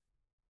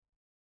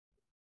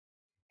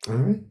 All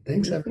right.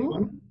 Thanks,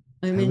 everyone.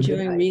 I'm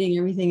enjoying reading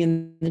everything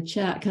in the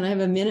chat. Can I have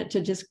a minute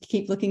to just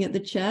keep looking at the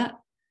chat?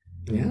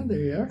 Yeah, there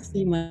you are.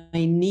 See, my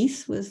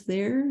niece was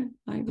there.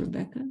 Hi,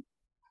 Rebecca.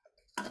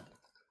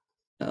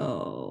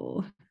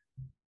 Oh.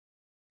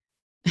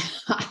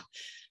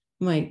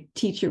 My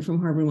teacher from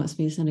Harvard wants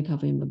me to send a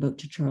copy of my book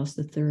to Charles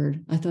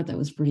III. I thought that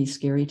was pretty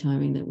scary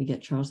timing that we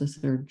get Charles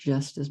III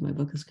just as my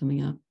book is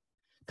coming out.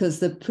 Because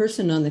the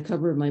person on the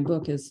cover of my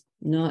book is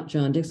not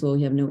John Dixwell.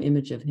 We have no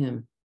image of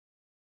him.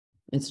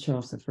 It's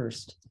Charles I.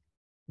 It's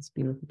a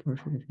beautiful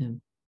portrait of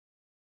him.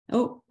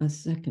 Oh, a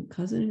second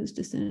cousin who's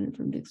descended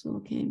from Dixwell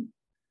came.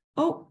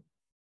 Oh,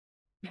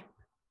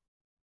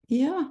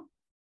 yeah.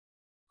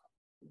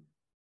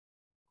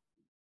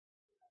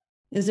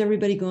 Is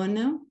everybody gone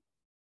now?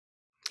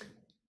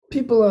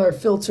 People are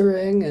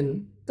filtering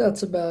and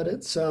that's about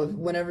it. So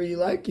whenever you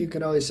like, you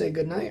can always say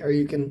goodnight, or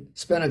you can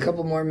spend a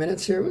couple more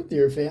minutes here with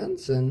your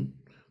fans and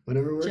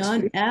whatever works for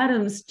you.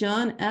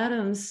 John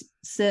Adams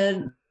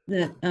said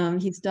that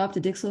he stopped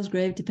at Dixwell's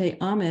grave to pay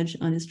homage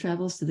on his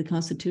travels to the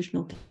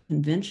Constitutional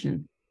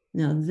Convention.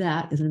 Now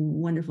that is a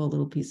wonderful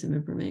little piece of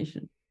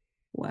information.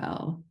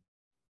 Wow.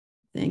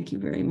 Thank you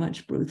very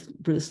much,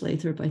 Bruce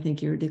Lathrop. I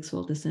think you're a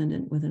Dixwell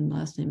descendant with a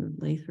last name of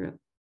Lathrop.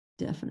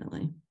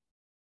 Definitely.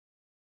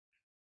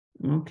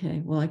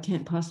 Okay, well, I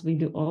can't possibly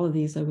do all of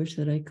these. I wish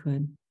that I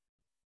could.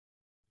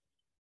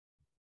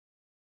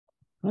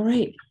 All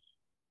right.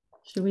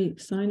 Should we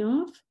sign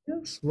off?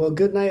 Yes. Well,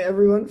 good night,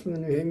 everyone from the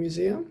New Haven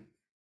Museum.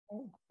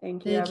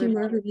 Thank you, Thank you, everybody.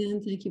 Margaret.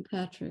 Thank you,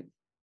 Patrick.